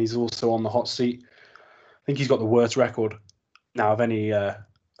Roman, he's also on the hot seat. I think he's got the worst record now of any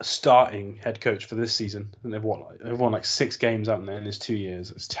starting head coach for this season. And they've won like 6 games out there in his 2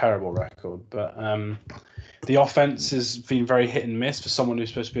 years. It's a terrible record. But the offense has been very hit and miss for someone who's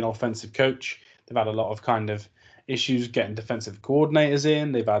supposed to be an offensive coach. They've had a lot of kind of issues getting defensive coordinators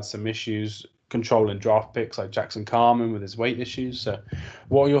in. They've had some issues controlling draft picks like Jackson Carman with his weight issues. So,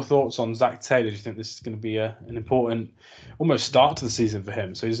 what are your thoughts on Zach Taylor? Do you think this is going to be an important, almost start to the season for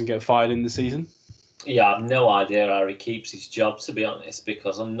him, so he doesn't get fired in the season? Yeah, I've no idea how he keeps his job, to be honest,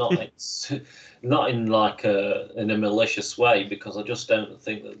 because I'm not not in like in a malicious way, because I just don't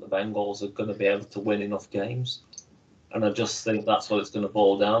think that the Bengals are going to be able to win enough games. And I just think that's what it's going to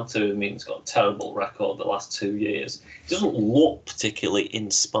boil down to. I mean, he's got a terrible record the last 2 years. He doesn't look particularly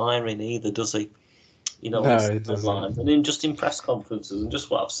inspiring either, does he? No, it doesn't. And in press conferences and just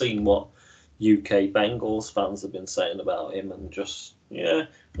what I've seen, what UK Bengals fans have been saying about him, and just, yeah,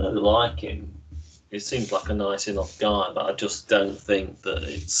 they like him. He seems like a nice enough guy, but I just don't think that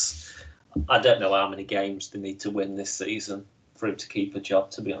it's... I don't know how many games they need to win this season for him to keep a job,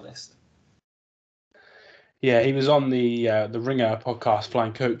 to be honest. Yeah, he was on the Ringer podcast,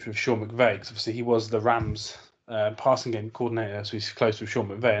 Flying Coach, with Sean McVay, because obviously he was the Rams passing game coordinator, so he's close with Sean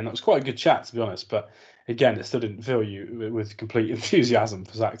McVay, and that was quite a good chat, to be honest. But again, it still didn't fill you with complete enthusiasm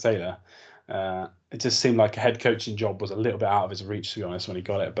for Zach Taylor. It just seemed like a head coaching job was a little bit out of his reach, to be honest, when he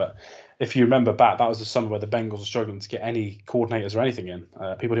got it. But if you remember back, that was the summer where the Bengals were struggling to get any coordinators or anything in.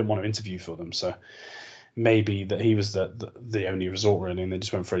 People didn't want to interview for them, so maybe that he was the only resort, really, and they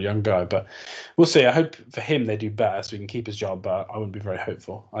just went for a young guy. But we'll see. I hope for him they do better so he can keep his job, but I wouldn't be very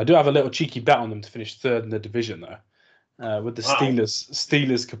hopeful. I do have a little cheeky bet on them to finish third in the division, though, with the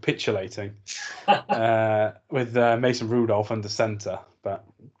Steelers capitulating with Mason Rudolph under centre. But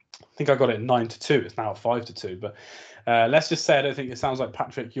I think I got it 9-2. It's now 5-2. But let's just say I don't think it sounds like,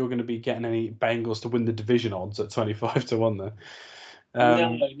 Patrick, you're going to be getting any Bengals to win the division odds at 25-1 there.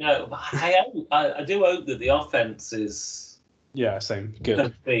 No. I do hope that the offense is same going good.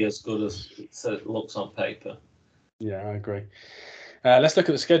 to be as good as it looks on paper. Yeah, I agree. Let's look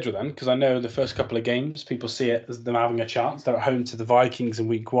at the schedule then, because I know the first couple of games people see it as them having a chance. They're at home to the Vikings in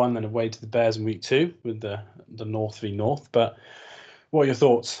week 1, then away to the Bears in week 2 with the North v North. But what are your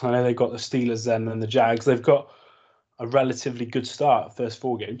thoughts? I know they've got the Steelers then and the Jags. They've got a relatively good start, first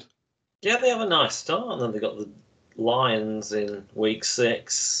 4 games. Yeah, they have a nice start, and then they got the Lions in week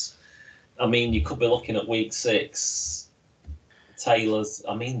 6. I mean, you could be looking at week 6. Taylor's.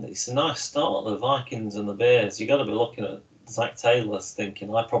 I mean, it's a nice start. The Vikings and the Bears. You got to be looking at Zach Taylor's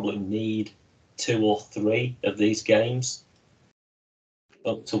thinking, I probably need 2 or 3 of these games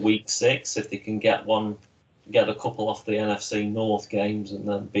up to week 6 if they can get a couple off the NFC North games and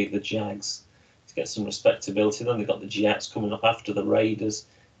then beat the Jags to get some respectability. Then they've got the Jets coming up after the Raiders.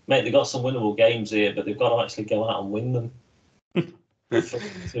 Mate, they've got some winnable games here, but they've got to actually go out and win them.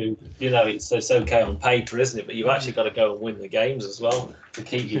 It's okay on paper, isn't it? But you've actually got to go and win the games as well to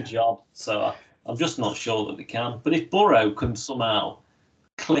keep your job. So I'm just not sure that they can. But if Burrow can somehow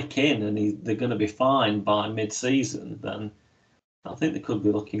click in and they're going to be fine by mid-season, then I think they could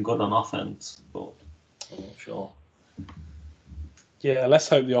be looking good on offense. But I'm not sure. Yeah, let's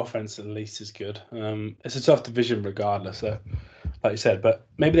hope the offense at least is good. It's a tough division regardless, like you said, but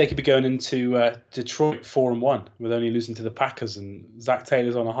maybe they could be going into Detroit 4-1 with only losing to the Packers, and Zach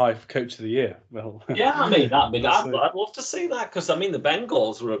Taylor's on a high for Coach of the Year. Well, yeah, I'd love to see that, because the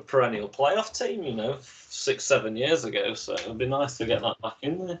Bengals were a perennial playoff team, 6-7 years ago, so it'd be nice to get that back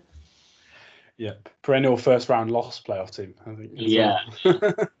in there. Yeah, perennial first round loss playoff team, I think. Yeah.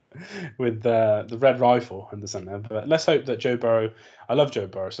 With the Red Rifle in the centre, but let's hope that Joe Burrow. I love Joe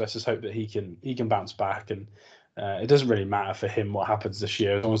Burrow, so let's just hope that he can bounce back, and it doesn't really matter for him what happens this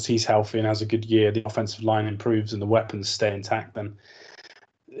year as long as he's healthy and has a good year. The offensive line improves and the weapons stay intact. Then,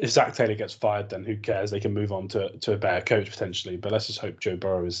 if Zach Taylor gets fired, then who cares? They can move on to a better coach potentially. But let's just hope Joe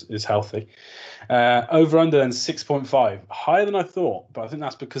Burrow is healthy. Over under then 6.5, higher than I thought, but I think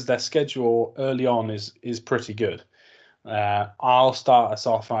that's because their schedule early on is pretty good. I'll start us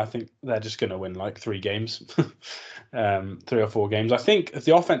off, and I think they're just going to win like 3 games, 3 or 4 games. I think if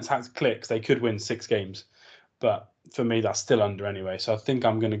the offense has clicks, they could win 6 games, but for me, that's still under anyway. So I think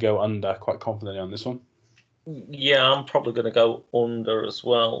I'm going to go under quite confidently on this one. Yeah, I'm probably going to go under as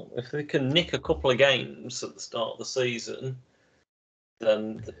well. If they can nick a couple of games at the start of the season,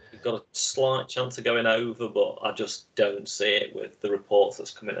 then they've got a slight chance of going over, but I just don't see it with the reports that's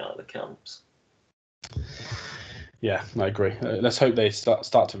coming out of the camps. Yeah, I agree. Let's hope they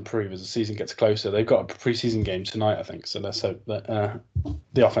start to improve as the season gets closer. They've got a preseason game tonight, I think. So let's hope that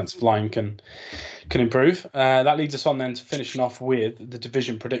the offensive line can improve. That leads us on then to finishing off with the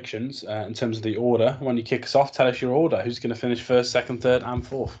division predictions in terms of the order. When you kick us off, tell us your order. Who's going to finish first, second, third, and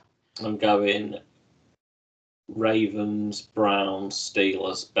fourth? I'm going Ravens, Browns,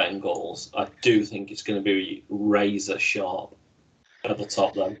 Steelers, Bengals. I do think it's going to be razor sharp at the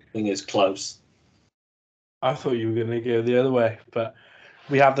top, though. I think it's close. I thought you were going to go the other way, but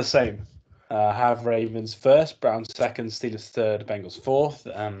we have the same. have Ravens first, Browns second, Steelers third, Bengals fourth.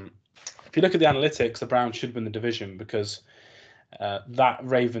 If you look at the analytics, the Browns should win the division because that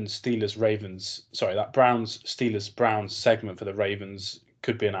Browns Steelers Browns segment for the Ravens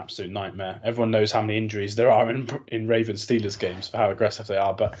could be an absolute nightmare. Everyone knows how many injuries there are in Ravens Steelers games for how aggressive they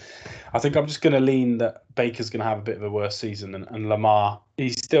are, but I think I'm just going to lean that Baker's going to have a bit of a worse season, and Lamar,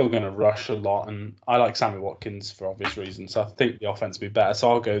 he's still going to rush a lot, and I like Sammy Watkins for obvious reasons, so I think the offense will be better.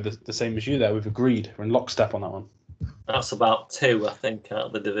 So I'll go the same as you there. We've agreed. We're in lockstep on that one. That's about 2, I think, out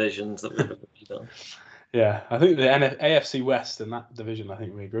of the divisions that we've agreed on. Yeah, I think the AFC West in that division, I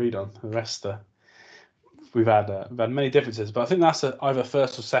think we agreed on. The rest, we've had many differences, but I think that's either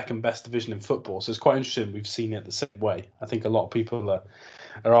first or second best division in football. So it's quite interesting. We've seen it the same way. I think a lot of people are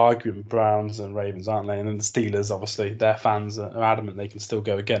arguing Browns and Ravens, aren't they? And then the Steelers, obviously, their fans are adamant they can still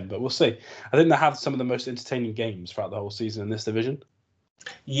go again. But we'll see. I think they have some of the most entertaining games throughout the whole season in this division.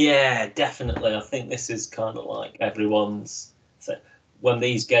 Yeah, definitely. I think this is kind of like everyone's. When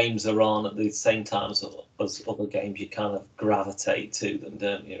these games are on at the same time as other games, you kind of gravitate to them,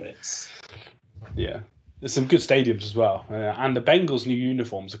 don't you? Yeah. There's some good stadiums as well. And the Bengals' new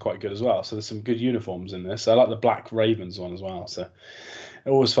uniforms are quite good as well. So there's some good uniforms in this. I like the Black Ravens one as well. So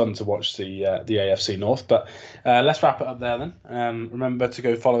always fun to watch the AFC North. But let's wrap it up there then. Remember to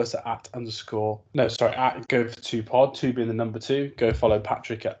go follow us at go2pod, 2 being the number 2. Go follow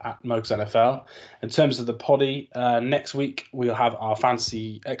Patrick at Mugs NFL. In terms of the poddy, next week we'll have our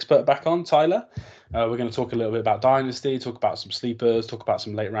fantasy expert back on, Tyler. We're going to talk a little bit about Dynasty, talk about some sleepers, talk about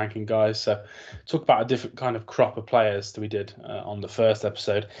some late ranking guys. So talk about a different kind of crop of players that we did on the first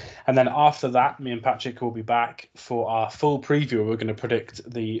episode. And then after that, me and Patrick will be back for our full preview. We're going to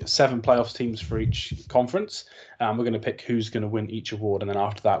predict the 7 playoffs teams for each conference. We're going to pick who's going to win each award. And then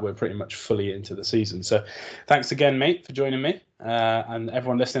after that, we're pretty much fully into the season. So thanks again, mate, for joining me. And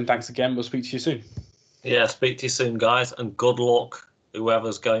everyone listening, thanks again. We'll speak to you soon. Yeah, speak to you soon, guys. And good luck,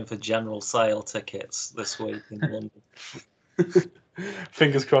 whoever's going for general sale tickets this week in London.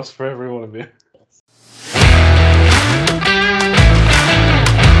 Fingers crossed for every one of you.